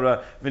learn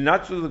Torah.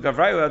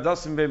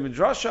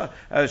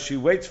 As she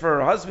waits for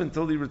her husband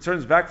till he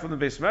returns back from the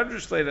Beis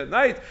Medrash late at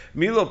night.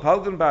 Milo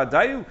Palgan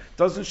Ba'adayu,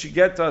 doesn't she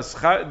get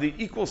the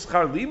equal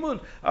schar limud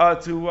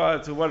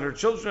to what her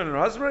children and her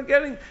husband are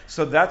getting?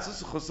 So that's a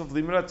zechus of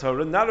limud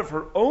Torah, not of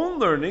her own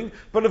learning,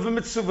 but of a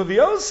mitzvah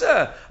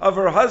v'yosa, of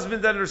her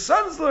husband and her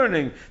son's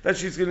learning, that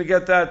she's going to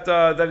get that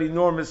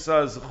enormous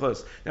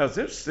zechus. Now it's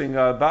interesting.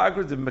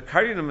 Ba'agra the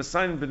Makarin and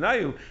Masayin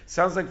Benayu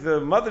sounds like the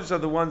mothers are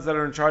the ones that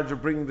are in charge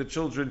of bringing the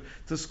children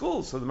to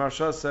school. So the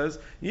Marsha says,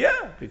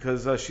 yeah,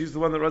 because she's the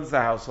one that runs the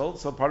household.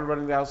 So part of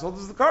running the household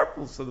is the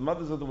carpool. So the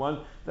mothers are the one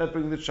that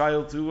bring the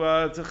child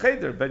to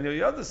cheder. Ben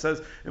Yoyada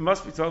says it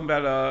must be talking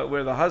about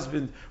where the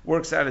husband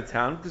works out of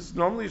town, because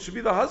normally it should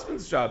be the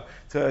husband's job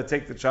to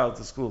take the child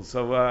to school.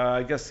 So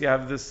I guess you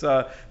have this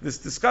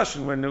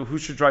discussion when who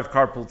should drive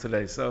carpool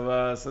today.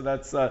 So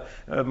that's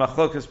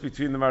machlokas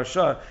between the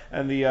Marsha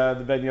and the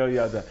Ben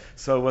Yoyada.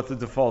 So what the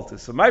default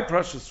is. So my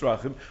precious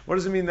drachim. What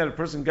does it mean that a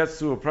person gets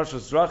to a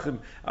precious drachim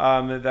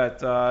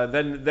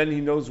then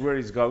he knows where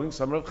he's going?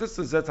 So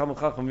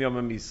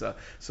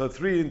So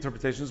three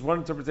interpretations. One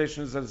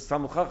interpretation is that it's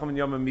Talmud Chacham and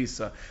Yom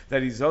HaMisa,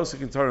 that he's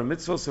osik in Torah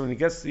Mitzvos. So when he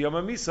gets to Yom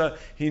HaMisa,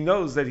 he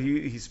knows that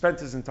he spent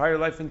his entire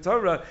life in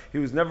Torah. He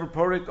was never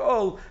porik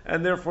ol,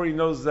 and therefore he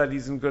knows that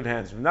he's in good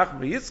hands.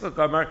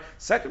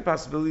 Second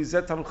possibility is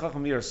that Talmud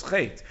Chacham Yiras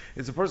Chet.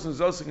 It's a person who's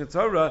osik in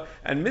Torah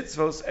and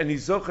Mitzvos, and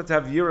he's zochet to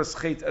have Yiras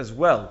Chet as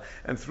well,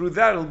 and through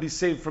that he'll be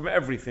saved from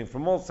everything,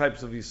 from all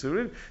types of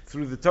Yisurim.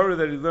 Through the Torah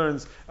that he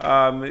learns,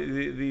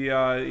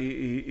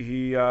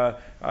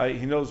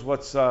 he knows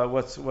what's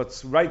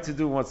right to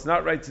do and what's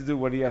not right to do,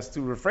 what he has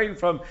to refrain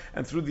from,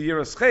 and through the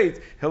Yiras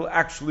Chet, he'll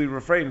actually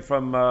refrain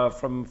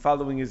from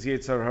following his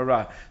Yetzer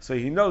Hara. So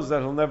he knows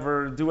that he'll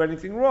never do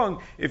anything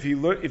wrong if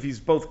he's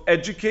both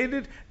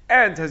educated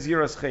and has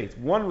Yiras Chet.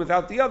 One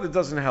without the other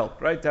doesn't help,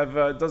 right? To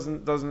have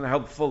doesn't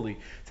help fully.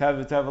 To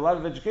have a lot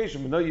of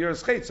education but no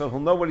Yiras Chet, so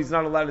he'll know what he's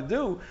not allowed to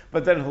do,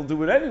 but then he'll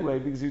do it anyway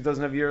because he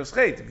doesn't have Yiras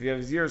Chet. If he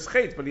has Yiras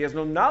Chet but he has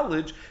no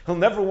knowledge, he'll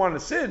never want to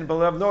sin, but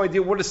he'll have no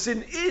idea what a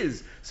sin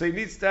is. So he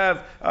needs to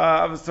have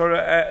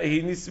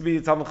he needs to be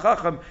a Talmud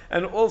Chacham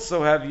and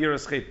also have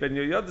Yiras Chet. Ben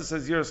Yoyada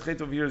says Yiras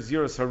Chet over here is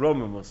Yiras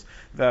Haromimus,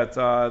 that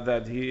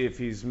if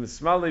he's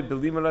mismale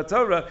b'limud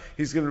Torah,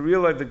 he's going to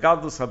realize the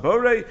gadlus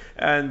habore,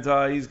 and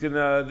he's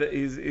gonna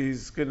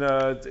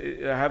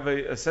have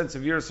a sense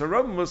of Yiras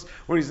Haromimus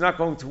where he's not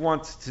going to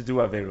want to do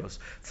averos.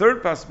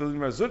 Third possibility,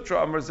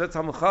 Marzutra Amar Zet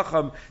Talmud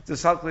Chacham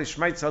Desalkle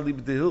Shmeitz Ali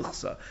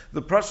B'Dehilchsa.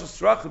 The precious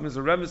Racham is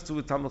a remiss to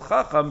a Talmud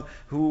Chacham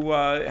who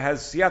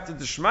has Siyata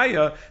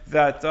D'Shmaya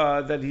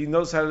that he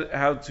knows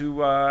how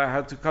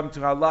to come to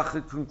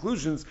halachic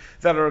conclusions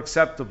that are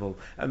acceptable.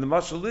 And the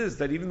mashal is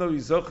that even though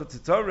he's zocha to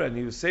Torah and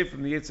he was saved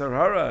from the Yetzer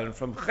Hara and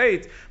from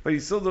Chet, but he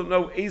still don't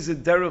know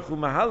Ezed Derech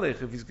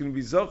U'Mahalech, if he's going to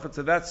be zocha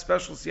to that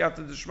special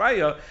Siyata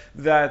D'Shmaya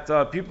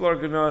that people are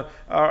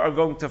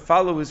going to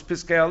follow his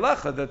Piskei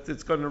Halacha, that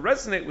it's going to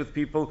resonate with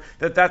people,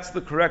 that's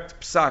the correct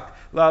psak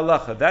la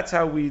halacha. That's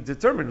how we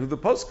determine who the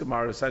poskim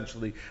are,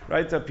 essentially,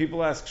 right?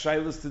 People ask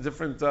shaylas to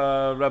different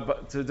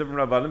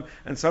rabbanim,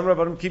 and some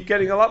rabbanim keep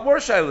getting a lot more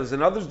shaylas,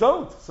 and others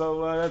don't.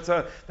 So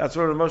that's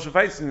what Moshe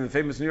Feinstein in the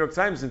famous New York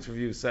Times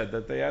interview said,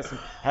 that they asked him,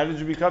 "How did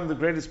you become the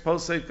greatest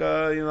posek,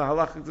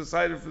 halachic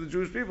decider for the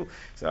Jewish people?"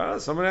 So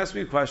someone asked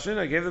me a question,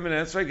 I gave them an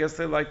answer. I guess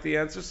they liked the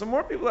answer. Some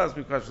more people asked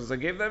me questions. I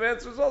gave them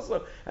answers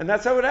also, and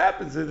that's how it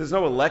happens. There's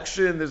no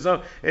election.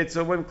 It's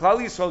when Klal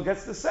Yisrael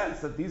gets the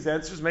sense that these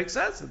answers make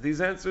sense, that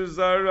these answers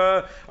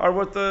are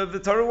what the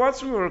Torah wants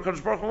from me, or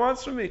Kadosh Baruch Hu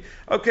wants from me.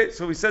 Okay,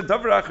 so we said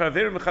Davar Achar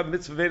Aveir Mechab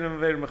Mitzvah Ve'ein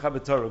Aveir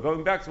Mechab Torah.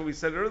 Going back to what we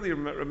said earlier,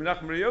 Rabbi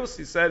Nachman Bar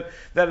Yossi said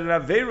that an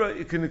Aveira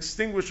it can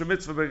extinguish a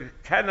mitzvah, but it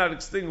cannot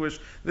extinguish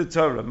the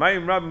Torah.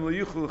 Mayim Rabim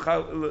Leyuchel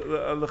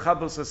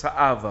Lechabos As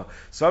Ha'ava.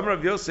 So I'm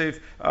Rabbi Yosef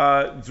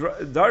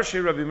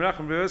Darshei Rabbi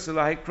Nachman Bar Yossi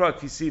Lahikra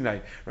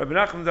Kisinai. Rabbi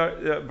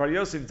Nachman Bar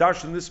Yosef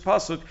darshan this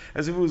pasuk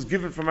as if it was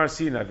given from our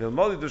Sinai.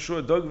 V'Elmoli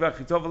Dashua Dog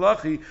V'Achitov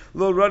Alachi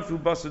Lo Radfu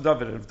Basar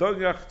David. And if Dog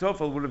V'Achitov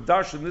would have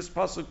darshan this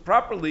pasuk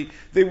properly,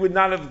 they would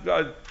not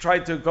have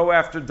tried to go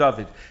after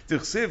David.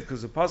 Tichsiv,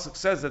 because the pasuk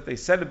says that they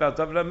said about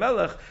David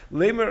HaMelech,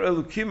 Lemer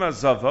Elukim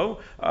Zavo,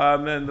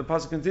 and the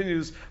pasuk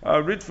continues,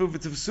 Ritfu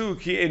V'Tivsu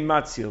Ki Ein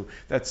Matzil,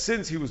 that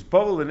since he was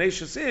Boel and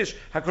Eishes Ish,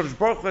 HaKadosh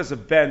Baruch Hu has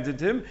abandoned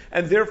him,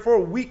 and therefore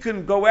we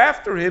can go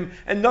after him,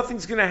 and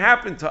nothing's going to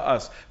happen to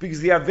us,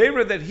 because the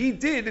Avera that he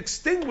did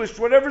extinguished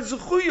whatever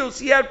Zechuyos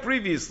he had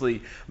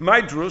previously.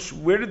 My drush,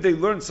 where did they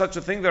learn such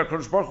a thing that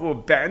HaKadosh Baruch Hu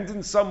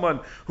abandoned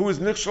someone who is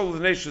Nichshol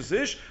L'Neishas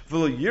Ish,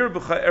 V'lo Yir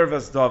B'cha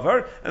Ervas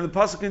Davar, and the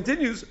pasuk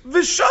continues,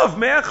 V'shav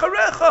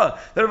Me'acharecha,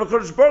 that if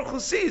HaKadosh Baruch Hu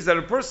sees that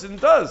a person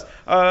does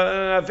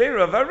an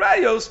Avera of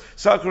Arayos,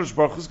 so HaKadosh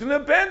Baruch Hu is going to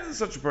abandon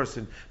such a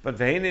person. But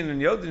Ve'enin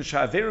and Yodin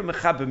Sha'avera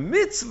Mechabe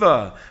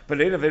Mitzvah,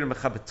 but ain't Avera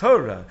Mechabe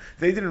Torah.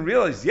 They didn't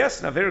realize,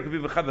 yes, an Avera could be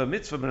Mechabe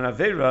Mitzvah, but an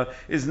Avera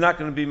is not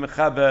going to be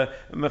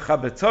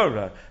Mechabe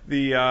Torah.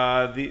 The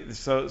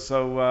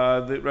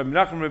Rabbi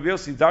Nachman Rabbi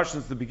Yossi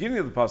darshans the beginning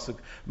of the pasuk.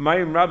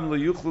 Mayim Rabim lo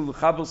yuchlu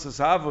lechabel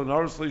sasavo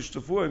naros lo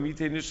yishtafu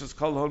emite nishas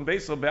kol hon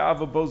beisel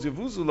be'ava boz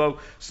yavuzulo.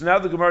 So now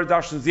the Gemara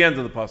darshans the end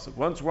of the pasuk.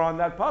 Once we're on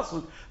that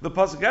pasuk, the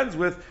pasuk ends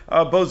with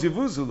boz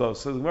yavuzulo.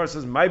 So the Gemara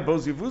says, "My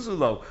boz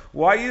yavuzulo."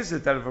 Why is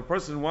it that if a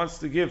person wants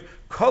to give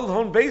kol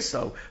hon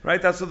beiso,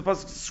 right? That's what the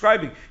pasuk is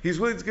describing. He's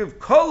willing to give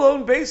kol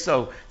hon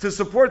beiso to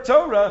support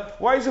Torah.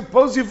 Why is it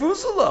boz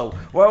yavuzulo?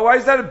 Why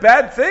is that a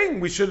bad thing?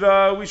 We should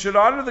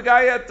honor the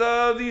guy at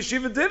the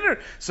yeshiva dinner.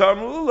 So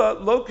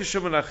Amrullah lo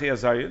k'Shimon Achi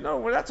Azariah. No,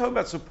 we're not talking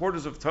about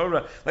supporters of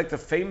Torah like the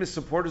famous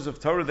supporters of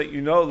Torah that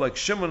you know, like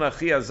Shimon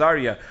Achi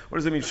Azariah. What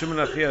does it mean, Shimon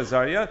Achi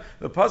Azariah?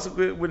 The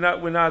pasuk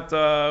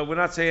we're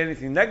not saying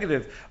anything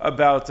negative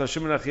about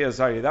Shimon Achi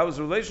Azariah. That was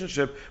a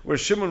relationship where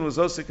Shimon was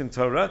osik in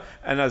Torah,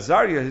 and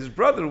Azariah, his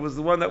brother, was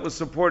the one that was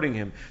supporting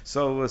him.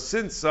 So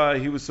since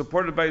he was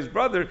supported by his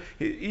brother,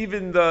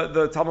 even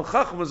the Talmud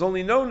Chacham was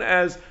only known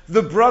as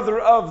the brother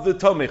of the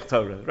Tomech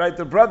Torah, right?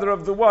 The brother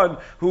of the one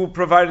who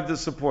provided the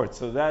support.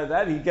 So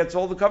that he gets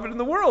all the covet in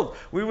the world.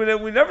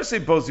 We never say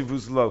Bozi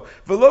Vuzlo.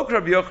 V'lo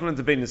Rabbi Yochanan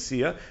to Bein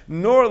Nasiya,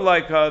 nor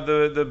like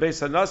the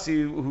Beis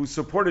Hanasi who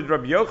supported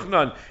Rabbi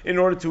Yochanan in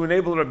order to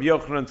enable Rabbi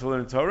Yochanan to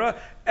learn Torah.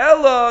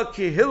 Ella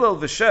ki Hillel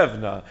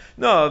v'Shevna.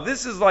 No,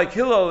 this is like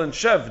Hillel and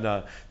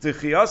Shevna.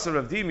 T'chiyasa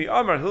Rav Dimi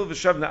Amar Hillel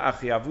v'Shevna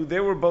Achiavu. They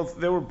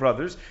were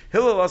brothers.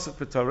 Hillel asik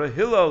b'Torah.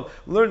 Hillel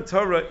learned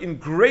Torah in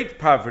great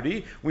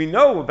poverty. We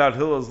know about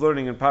Hillel's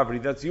learning in poverty.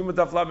 That's Yuma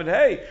Daf Lamed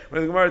Hey,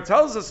 where the Gemara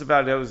tells us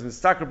about it. It was in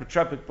Stakar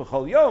B'Trepik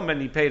B'Chol Yom,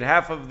 and he paid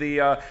half of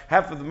the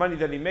money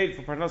that he made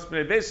for Parnas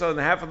B'nei Beso, and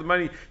half of the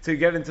money to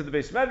get into the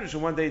Beis Medrash.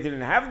 And one day he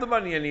didn't have the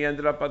money, and he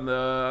ended up on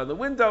the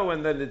window,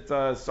 and then it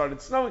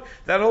started snowing.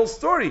 That whole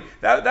story.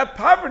 That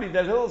poverty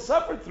that Hillel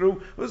suffered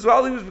through was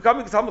while he was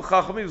becoming Talmud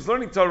Chacham, he was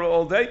learning Torah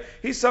all day,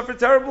 he suffered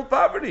terrible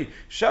poverty.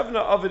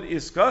 Shevna Ovid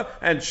Iska,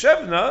 and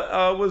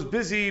Shevna was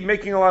busy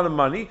making a lot of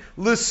money.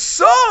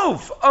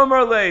 L'sof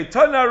Amarle,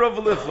 Tana Rav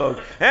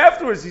Lithlog.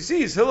 Afterwards, he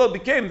sees Hillel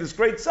became this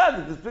great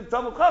son, this big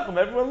Talmud Chacham.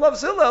 Everyone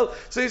loves Hillel.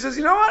 So he says,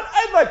 you know what?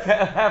 I'd like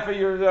half of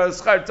your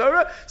Schar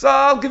Torah, so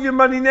I'll give you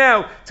money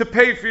now to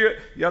pay for your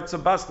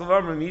Yatsa Baskal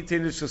Amr,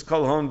 Mitinish just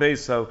Kol Hon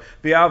Beso,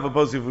 Biava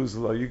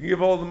Bozivuzalo. You can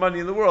give all the money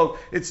in the world.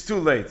 It's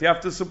too late. You have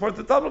to support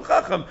the Talmud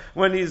Chacham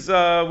when he's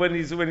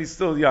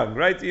still young,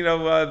 right? You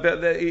know,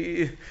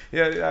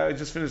 I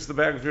just finished the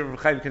biography of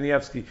Chaim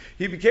Kanievsky.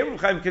 He became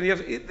Chaim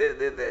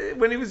Kanievsky.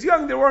 When he was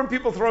young, there weren't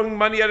people throwing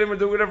money at him or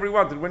doing whatever he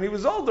wanted. When he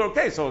was older,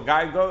 okay, so a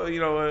guy a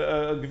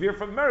Gevir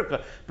from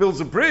America builds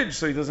a bridge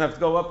so he doesn't have to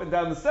go up and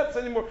down the steps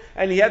anymore,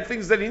 and he had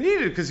things that he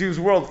needed because he was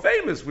world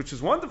famous, which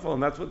is wonderful,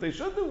 and that's what they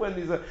should do when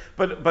he's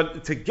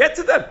but to get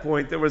to that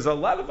point, there was a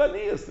lot of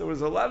aniyas, there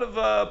was a lot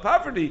of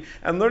poverty,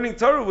 and learning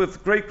Torah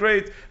with great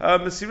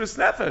Mesiras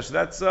Nefesh.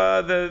 That's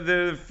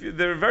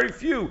there are very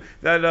few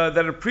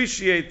that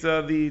appreciate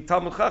the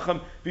Talmud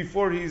Chacham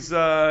before he's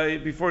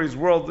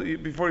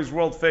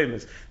world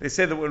famous. They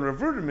say that when Rav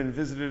Ruderman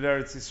visited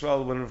Eretz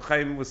Yisrael, when Rav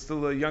Chaim was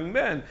still a young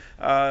man,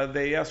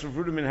 they asked Rav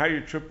Ruderman how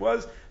your trip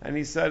was, and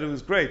he said it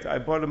was great. I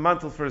bought a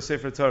mantle for a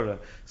Sefer Torah.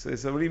 So they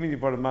said, what do you mean you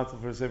bought a mantle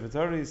for a Sefer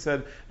Torah? He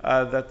said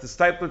that the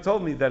Stipler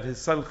told me that his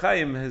son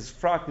Chaim, his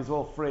frock is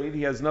all frayed.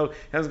 He hasn't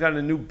gotten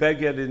a new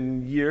beged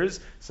in years.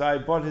 So I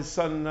bought his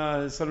son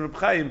Reb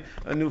Chaim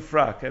a new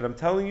frock. And I'm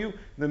telling you,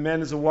 the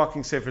man is a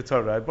walking Sefer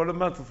Torah. I bought a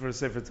mantle for a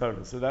Sefer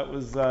Torah. So that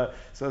was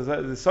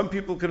some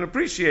people can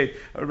appreciate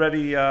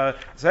already.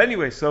 So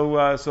anyway, so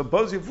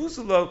Bozi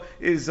Vusulo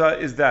is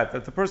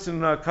that the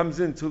person comes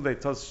in too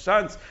late. Tos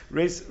Shantz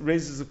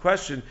raises the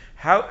question: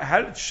 How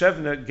did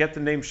Shevna get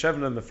the name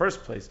Shevna in the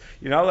first place?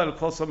 You're not allowed to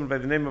call someone by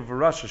the name of a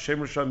Rasha. Shem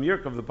Risham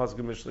Yirkov, the Pasuk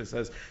Mishlei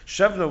says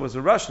Shevna was a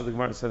Rasha. The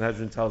Gemara in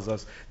Sanhedrin tells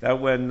us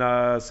that when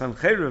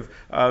Sancheriv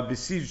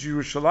besieged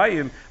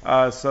Yerushalayim,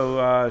 so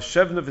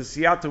Shevna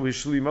v'siyato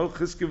hishlimo,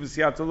 Chizkiv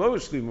v'siyato lo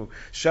hishlimu.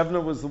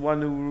 Shevna was the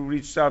one who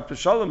reached out to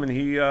Shalom, and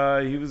he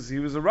was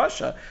a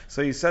Rasha.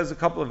 So he says a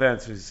couple of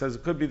answers. He says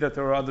it could be that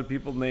there were other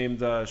people named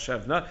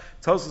Shevna.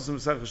 Tosfos in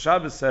Masechah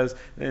Shabbos says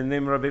in the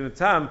name of Rabbeinu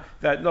Tam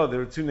that no,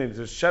 there are two names.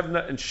 There's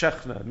Shevna and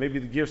Shechna. Maybe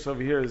the gears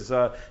over here is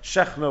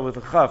Shechna with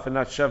a chaf and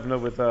not Shevna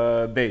with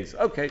a beis.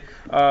 Okay.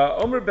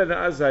 Omer ben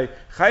Azai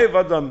Chayev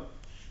Adam.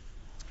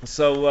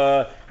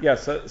 So the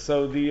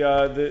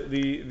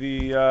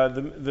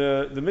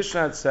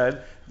Mishnah had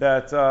said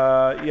that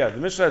the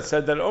Mishnah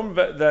said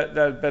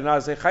that Ben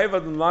Azai Chayv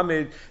Adam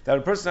Lamed, that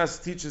a person has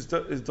to teach his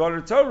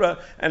daughter Torah,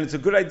 and it's a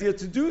good idea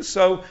to do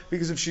so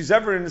because if she's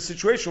ever in a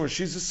situation where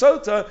she's a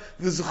Sotah,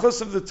 the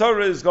Zechus of the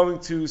Torah is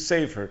going to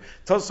save her.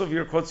 Tosov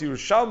here quotes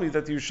Yerushalmi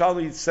that the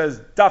Yerushalmi says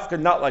Dafka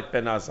not like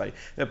Ben Azai,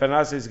 that Ben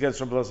Azai is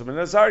against Rabbi Elazar ben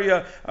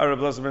Azariah.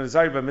 Rabbi Elazar ben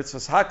Azariah by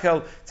Mitzvos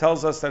Hakel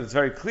tells us that it's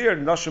very clear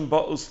Nashim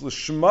Ba'us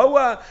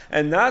L'Shmoa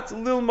and not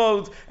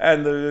Lilmod.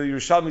 And the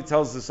Yerushalmi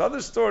tells this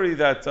other story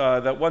that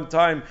one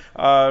time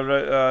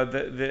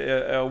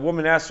a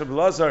woman asked Rabbi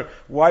Elazar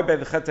why by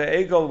the Cheta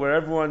Egel, where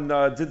everyone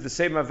did the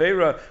same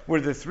Aveira,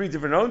 were the three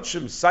different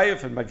Onshim,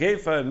 Sayef and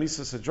Magefa and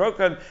Misas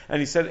Hadrokan, and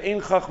he said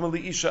Ein Chachma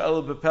Li'isha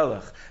El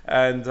Bepelech.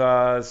 And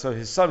so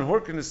his son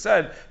Horkin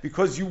said,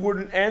 because you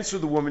wouldn't answer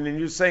the woman and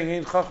you're saying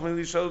Ein Chachma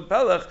Li'isha El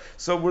Bepelech,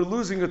 so we're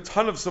losing a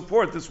ton of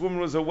support. This woman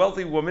was a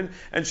wealthy woman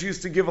and she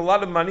used to give a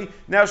lot of money.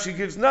 Now she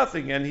gives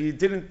nothing, and he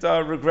didn't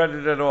regret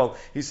it at all.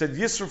 He said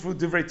Yisrafu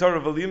Divrei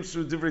Torah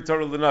V'Liyimsru Divrei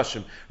Torah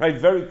L'Nashim. Right,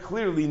 very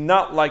clearly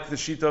not like the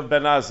Shita of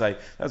Ben Azai.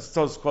 That's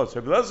what Tos quotes.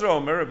 Rabbi Elazar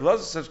Omer, Rabbi Elazar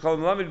says Kol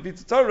Melamed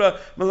B'Ta Torah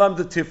Melam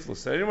de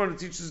Tiflus. Anyone who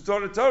teaches his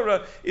daughter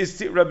Torah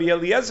Rabbi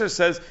Eliezer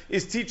says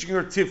is teaching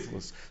her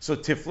Tiflus. So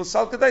Tiflus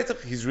al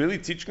Kadaitach, he's really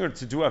teaching her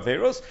to do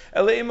Averos.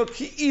 Eleima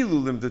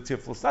Ki'ilu Lim de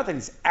Tiflus. Not that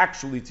he's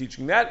actually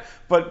teaching that,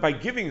 but by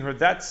giving her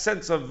that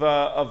sense of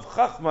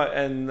chachma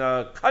and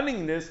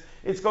cunningness,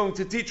 it's going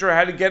to teach her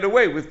how to get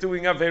away with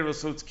doing Averos.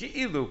 So it's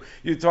Ki'ilu,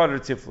 you taught her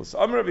Tiflus.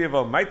 Rabbi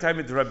Yavo, my time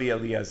at Rabbi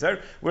Eliezer.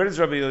 Where does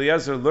Rabbi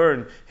Eliezer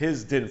learn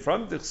his din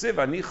from? D'chsiv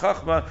ani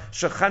chachma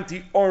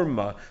shachanti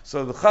orma.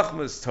 So the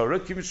chachma is Torah.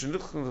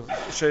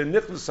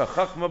 She'nichnusa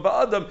chachma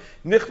ba'adam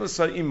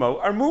nichnusa imo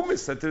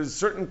armumis. That there's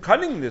certain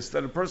cunningness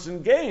that a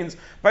person gains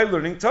by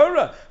learning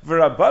Torah.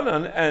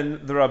 V'Rabbanan,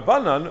 and the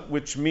Rabbanan,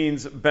 which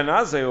means Ben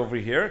Azai over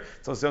here.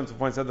 So Zechus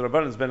points out the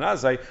Rabbanan is Ben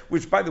Azai,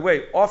 which, by the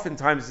way,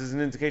 oftentimes is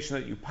an indication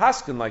that you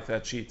paskin like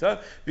that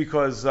shita,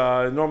 because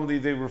normally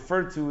they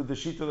refer to the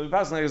shita that we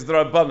paskin like as the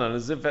Rabbanan,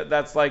 as if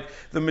that's like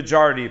the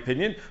majority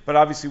opinion. But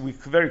obviously, we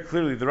very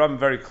clearly, the Rambam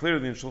very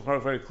clearly, and Shulchan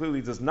Aruch very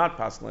clearly does not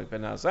paskin like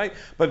Ben Azai.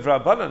 But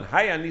Rabbanan,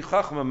 Hay ani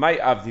chachma, my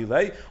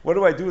avdilei. What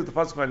do I do with the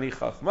pasuk ani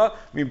chachma?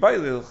 Min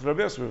ba'ilil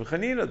Rabbi Yosef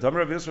B'Chanina, Dam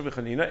Rabbi Yosef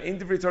B'Chanina, in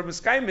divrei Torah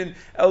miskaimin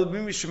el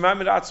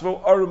b'mishmamid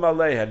atzmo arum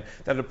alehen.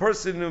 That a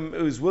person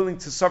who is willing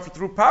to suffer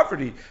through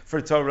poverty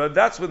for Torah,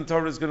 that's when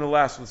Torah is going to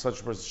last with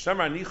such a person.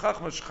 Shemar ani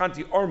chachma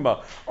shchanti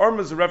orma. Orma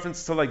is a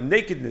reference to like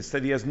nakedness,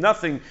 that he has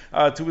nothing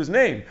to his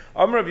name.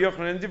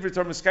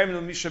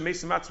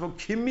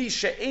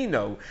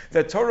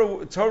 That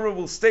Torah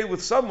will stay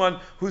with someone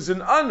who's an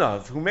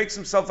anav, who makes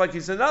himself like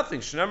he's a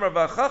nothing.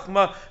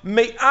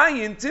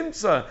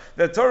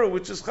 That Torah,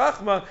 which is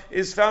chachma,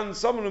 is found in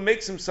someone who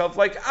makes himself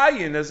like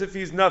ayin, as if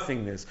he's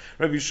nothingness.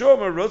 Rabbi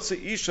Shomar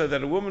rotze isha,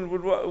 that a woman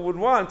would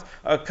want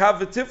a kav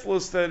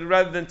v'tiflus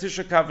rather than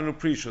tisha kav and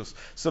uprishus.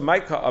 So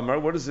Maika Amar,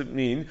 what does it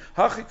mean?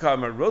 Hachika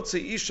Amar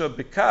rotze isha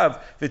bekav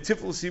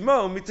v'tiflus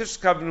imo mitish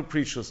kav and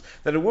uprishus.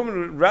 That a woman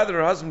would rather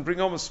her husband bring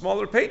home a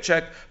smaller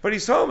paycheck, but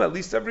he's home at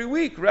least every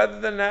week, rather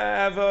than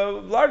have a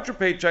larger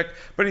paycheck,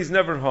 but he's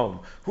never home.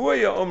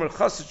 Huaya Omer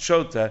Chassid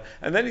Shotah,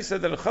 and then he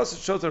said that a Chassid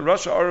Shotah,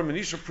 Rasha Aram, and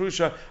Isha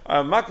Prusha,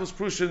 Makos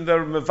Prusha, and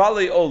they're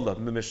Mevale Ola,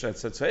 the Mishnah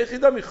said. So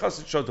Echidami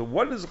Chassid Shotah.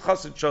 What is a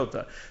Chassid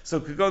Shotah? So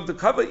could go to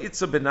Kava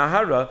Itza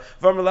Benahara,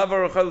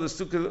 Varmalava Rachel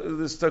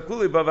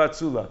Listakuli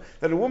Bavatzula.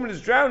 That a woman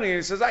is drowning and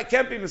he says, I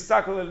can't be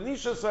Mistakal and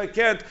Nisha, so I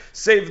can't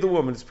save the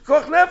woman. It's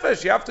Pikoch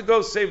Nefesh, you have to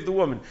go save the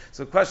woman.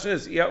 So the question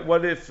is,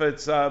 what if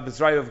it's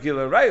Bezraya of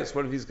Gila Rayos?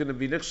 What if he's going to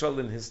be Nichshal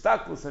in his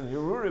Taklus and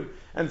Hirurim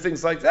and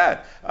things like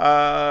that?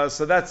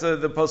 So that's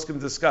the poskim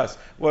discuss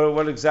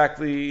what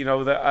exactly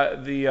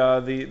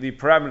the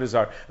parameters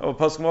are.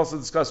 Poskim also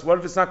discuss what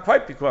if it's not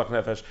quite pikuach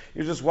nefesh.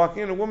 You're just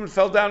walking and a woman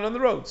fell down on the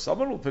road.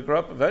 Someone will pick her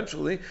up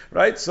eventually,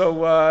 right?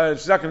 So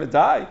she's not going to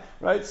die,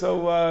 right?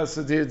 So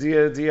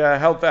do you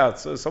help out?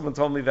 So someone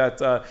told me that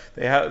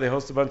they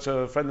host a bunch of,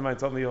 a friend of mine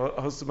told me he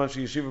hosts a bunch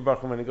of yeshiva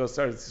baruch when he goes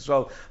to Eretz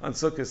Yisrael on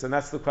Sukkot, and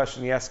that's the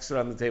question he asks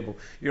around the table.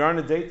 You're on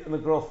a date and the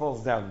girl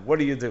falls down. What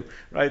do you do,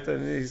 right?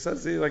 And he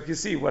says, like, you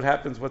see what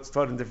happens, what's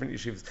taught in different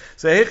yeshivas.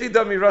 So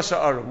Hechidami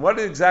Rasha Arum. What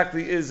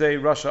exactly is a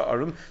Rasha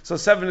Arum? So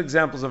 7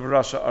 examples of a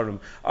Rasha Arum.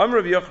 Amr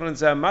Rabbi Yochanan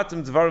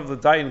Zamatim Dvarav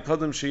L'Dayin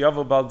Kodem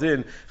Sheyavo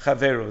Baldin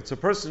Chavero. It's a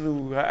person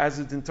who has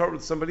a din Torah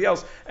with somebody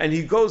else, and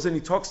he goes and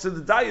he talks to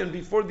the Dayan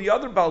before the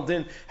other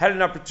Baldin had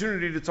an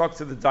opportunity to talk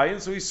to the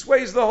Dayan, so he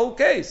sways the whole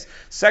case.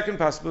 Second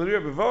possibility,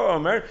 Rabbi Vo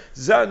Omer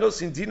Za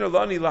Nosin Dino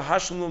Lani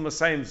Lahashim Lu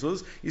Masayim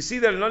Zuz. You see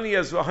that Lani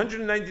has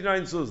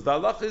 199 zuz. The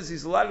halach is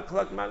he's allowed to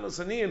collect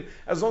matnos aniyim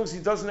as long as he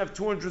doesn't have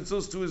 200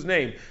 zuz to his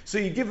name. So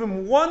you give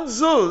him one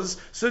zuz,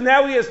 so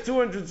now he has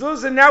 200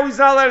 zuz, and now he's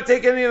not allowed to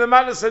take any of the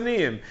matnos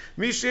aniyim.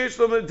 When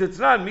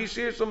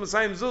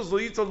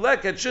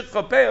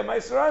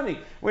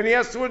he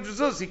has 200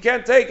 zuz, he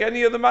can't take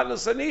any of the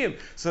matnos aniyim.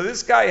 So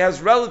this guy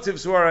has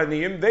relatives who are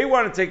aniyim. They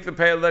want to take the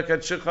pei lek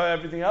at shikha,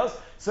 everything else.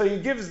 So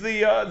he gives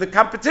the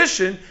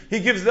competition,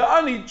 he gives the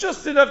ani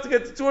just enough to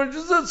get to 200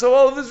 zuz, so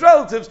all of his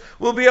relatives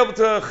will be able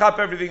to chop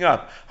everything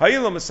up.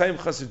 Ha'ilam Masayim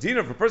Chasadina,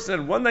 if a person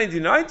had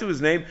 199 to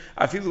his name,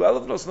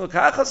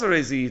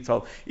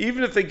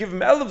 even if they give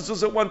him 11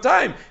 zuz at one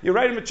time, you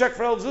write him a check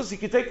for 11 zuz, he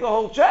can take the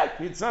whole check.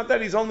 It's not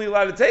that he's only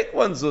allowed to take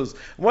one zuz.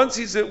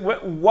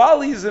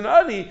 While he's an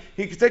ani,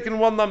 he can take in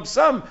one lump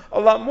sum a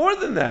lot more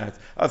than that.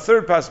 A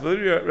third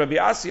possibility, Rabbi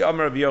Asi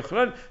Amar Rabbi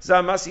Yochanan,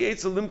 Zamasi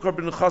Eitzel Limkor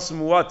ben Nechasim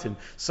Muatim.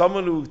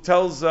 Someone who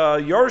tells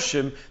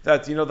Yorshim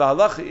that the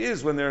halacha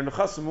is when they're in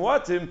Nechasim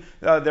Muatim,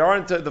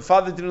 the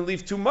father didn't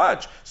leave too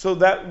much, so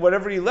that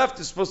whatever he left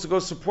is supposed to go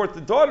support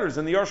the daughters,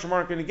 and the Yorshim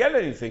aren't going to get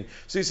anything.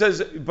 So he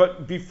says,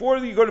 but before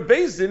you go to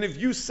Beis Din, if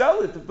you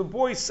sell it, if the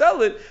boys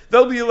sell it,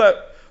 they'll be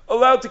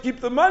allowed to keep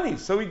the money.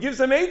 So he gives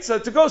them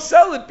eitzah to go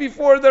sell it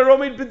before they're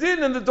Omeid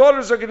Bedin, and the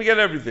daughters are going to get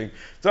everything.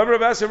 Whatever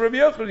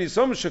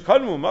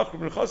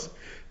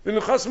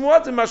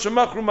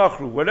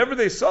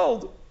they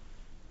sold,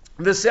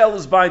 the sale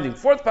is binding.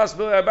 Fourth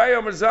possibility,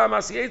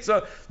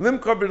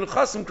 Limkor ben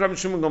Chasim Kram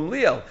Shimon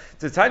Gamliel.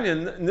 Titania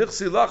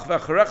Nixi Lach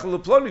v'Acharecha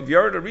Leploni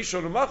v'Yard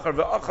Arishon Machar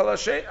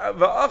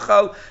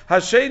v'Achal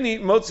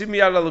Hasheni Motzi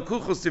Miyad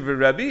Alakuchos Tivir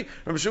Rebbe.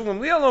 Rabbi Shimon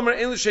Gamliel Omer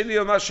Ein L'Sheni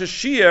Yom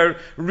Shashir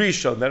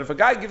Rishon. That if a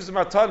guy gives a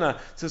matana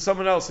to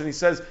someone else and he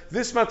says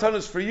this matana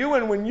is for you,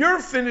 and when you're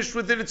finished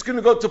with it, it's going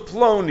to go to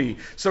Ploni.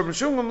 So Rabbi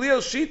Shimon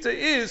Gamliel's shita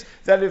is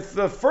that if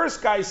the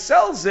first guy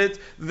sells it,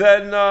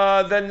 then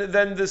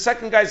the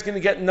second guy is going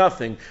to get nothing.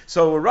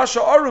 So a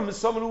Rasha Arum is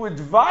someone who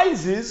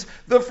advises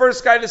the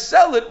first guy to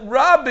sell it,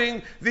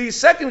 robbing the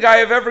second guy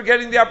of ever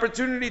getting the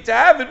opportunity to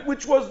have it,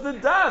 which was the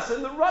das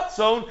and the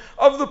ratzon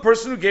of the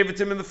person who gave it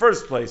to him in the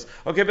first place.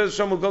 Okay, Bez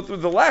Hashem, we'll go through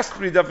the last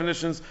three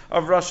definitions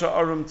of Rasha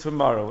Arum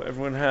tomorrow.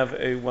 Everyone have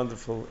a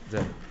wonderful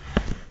day.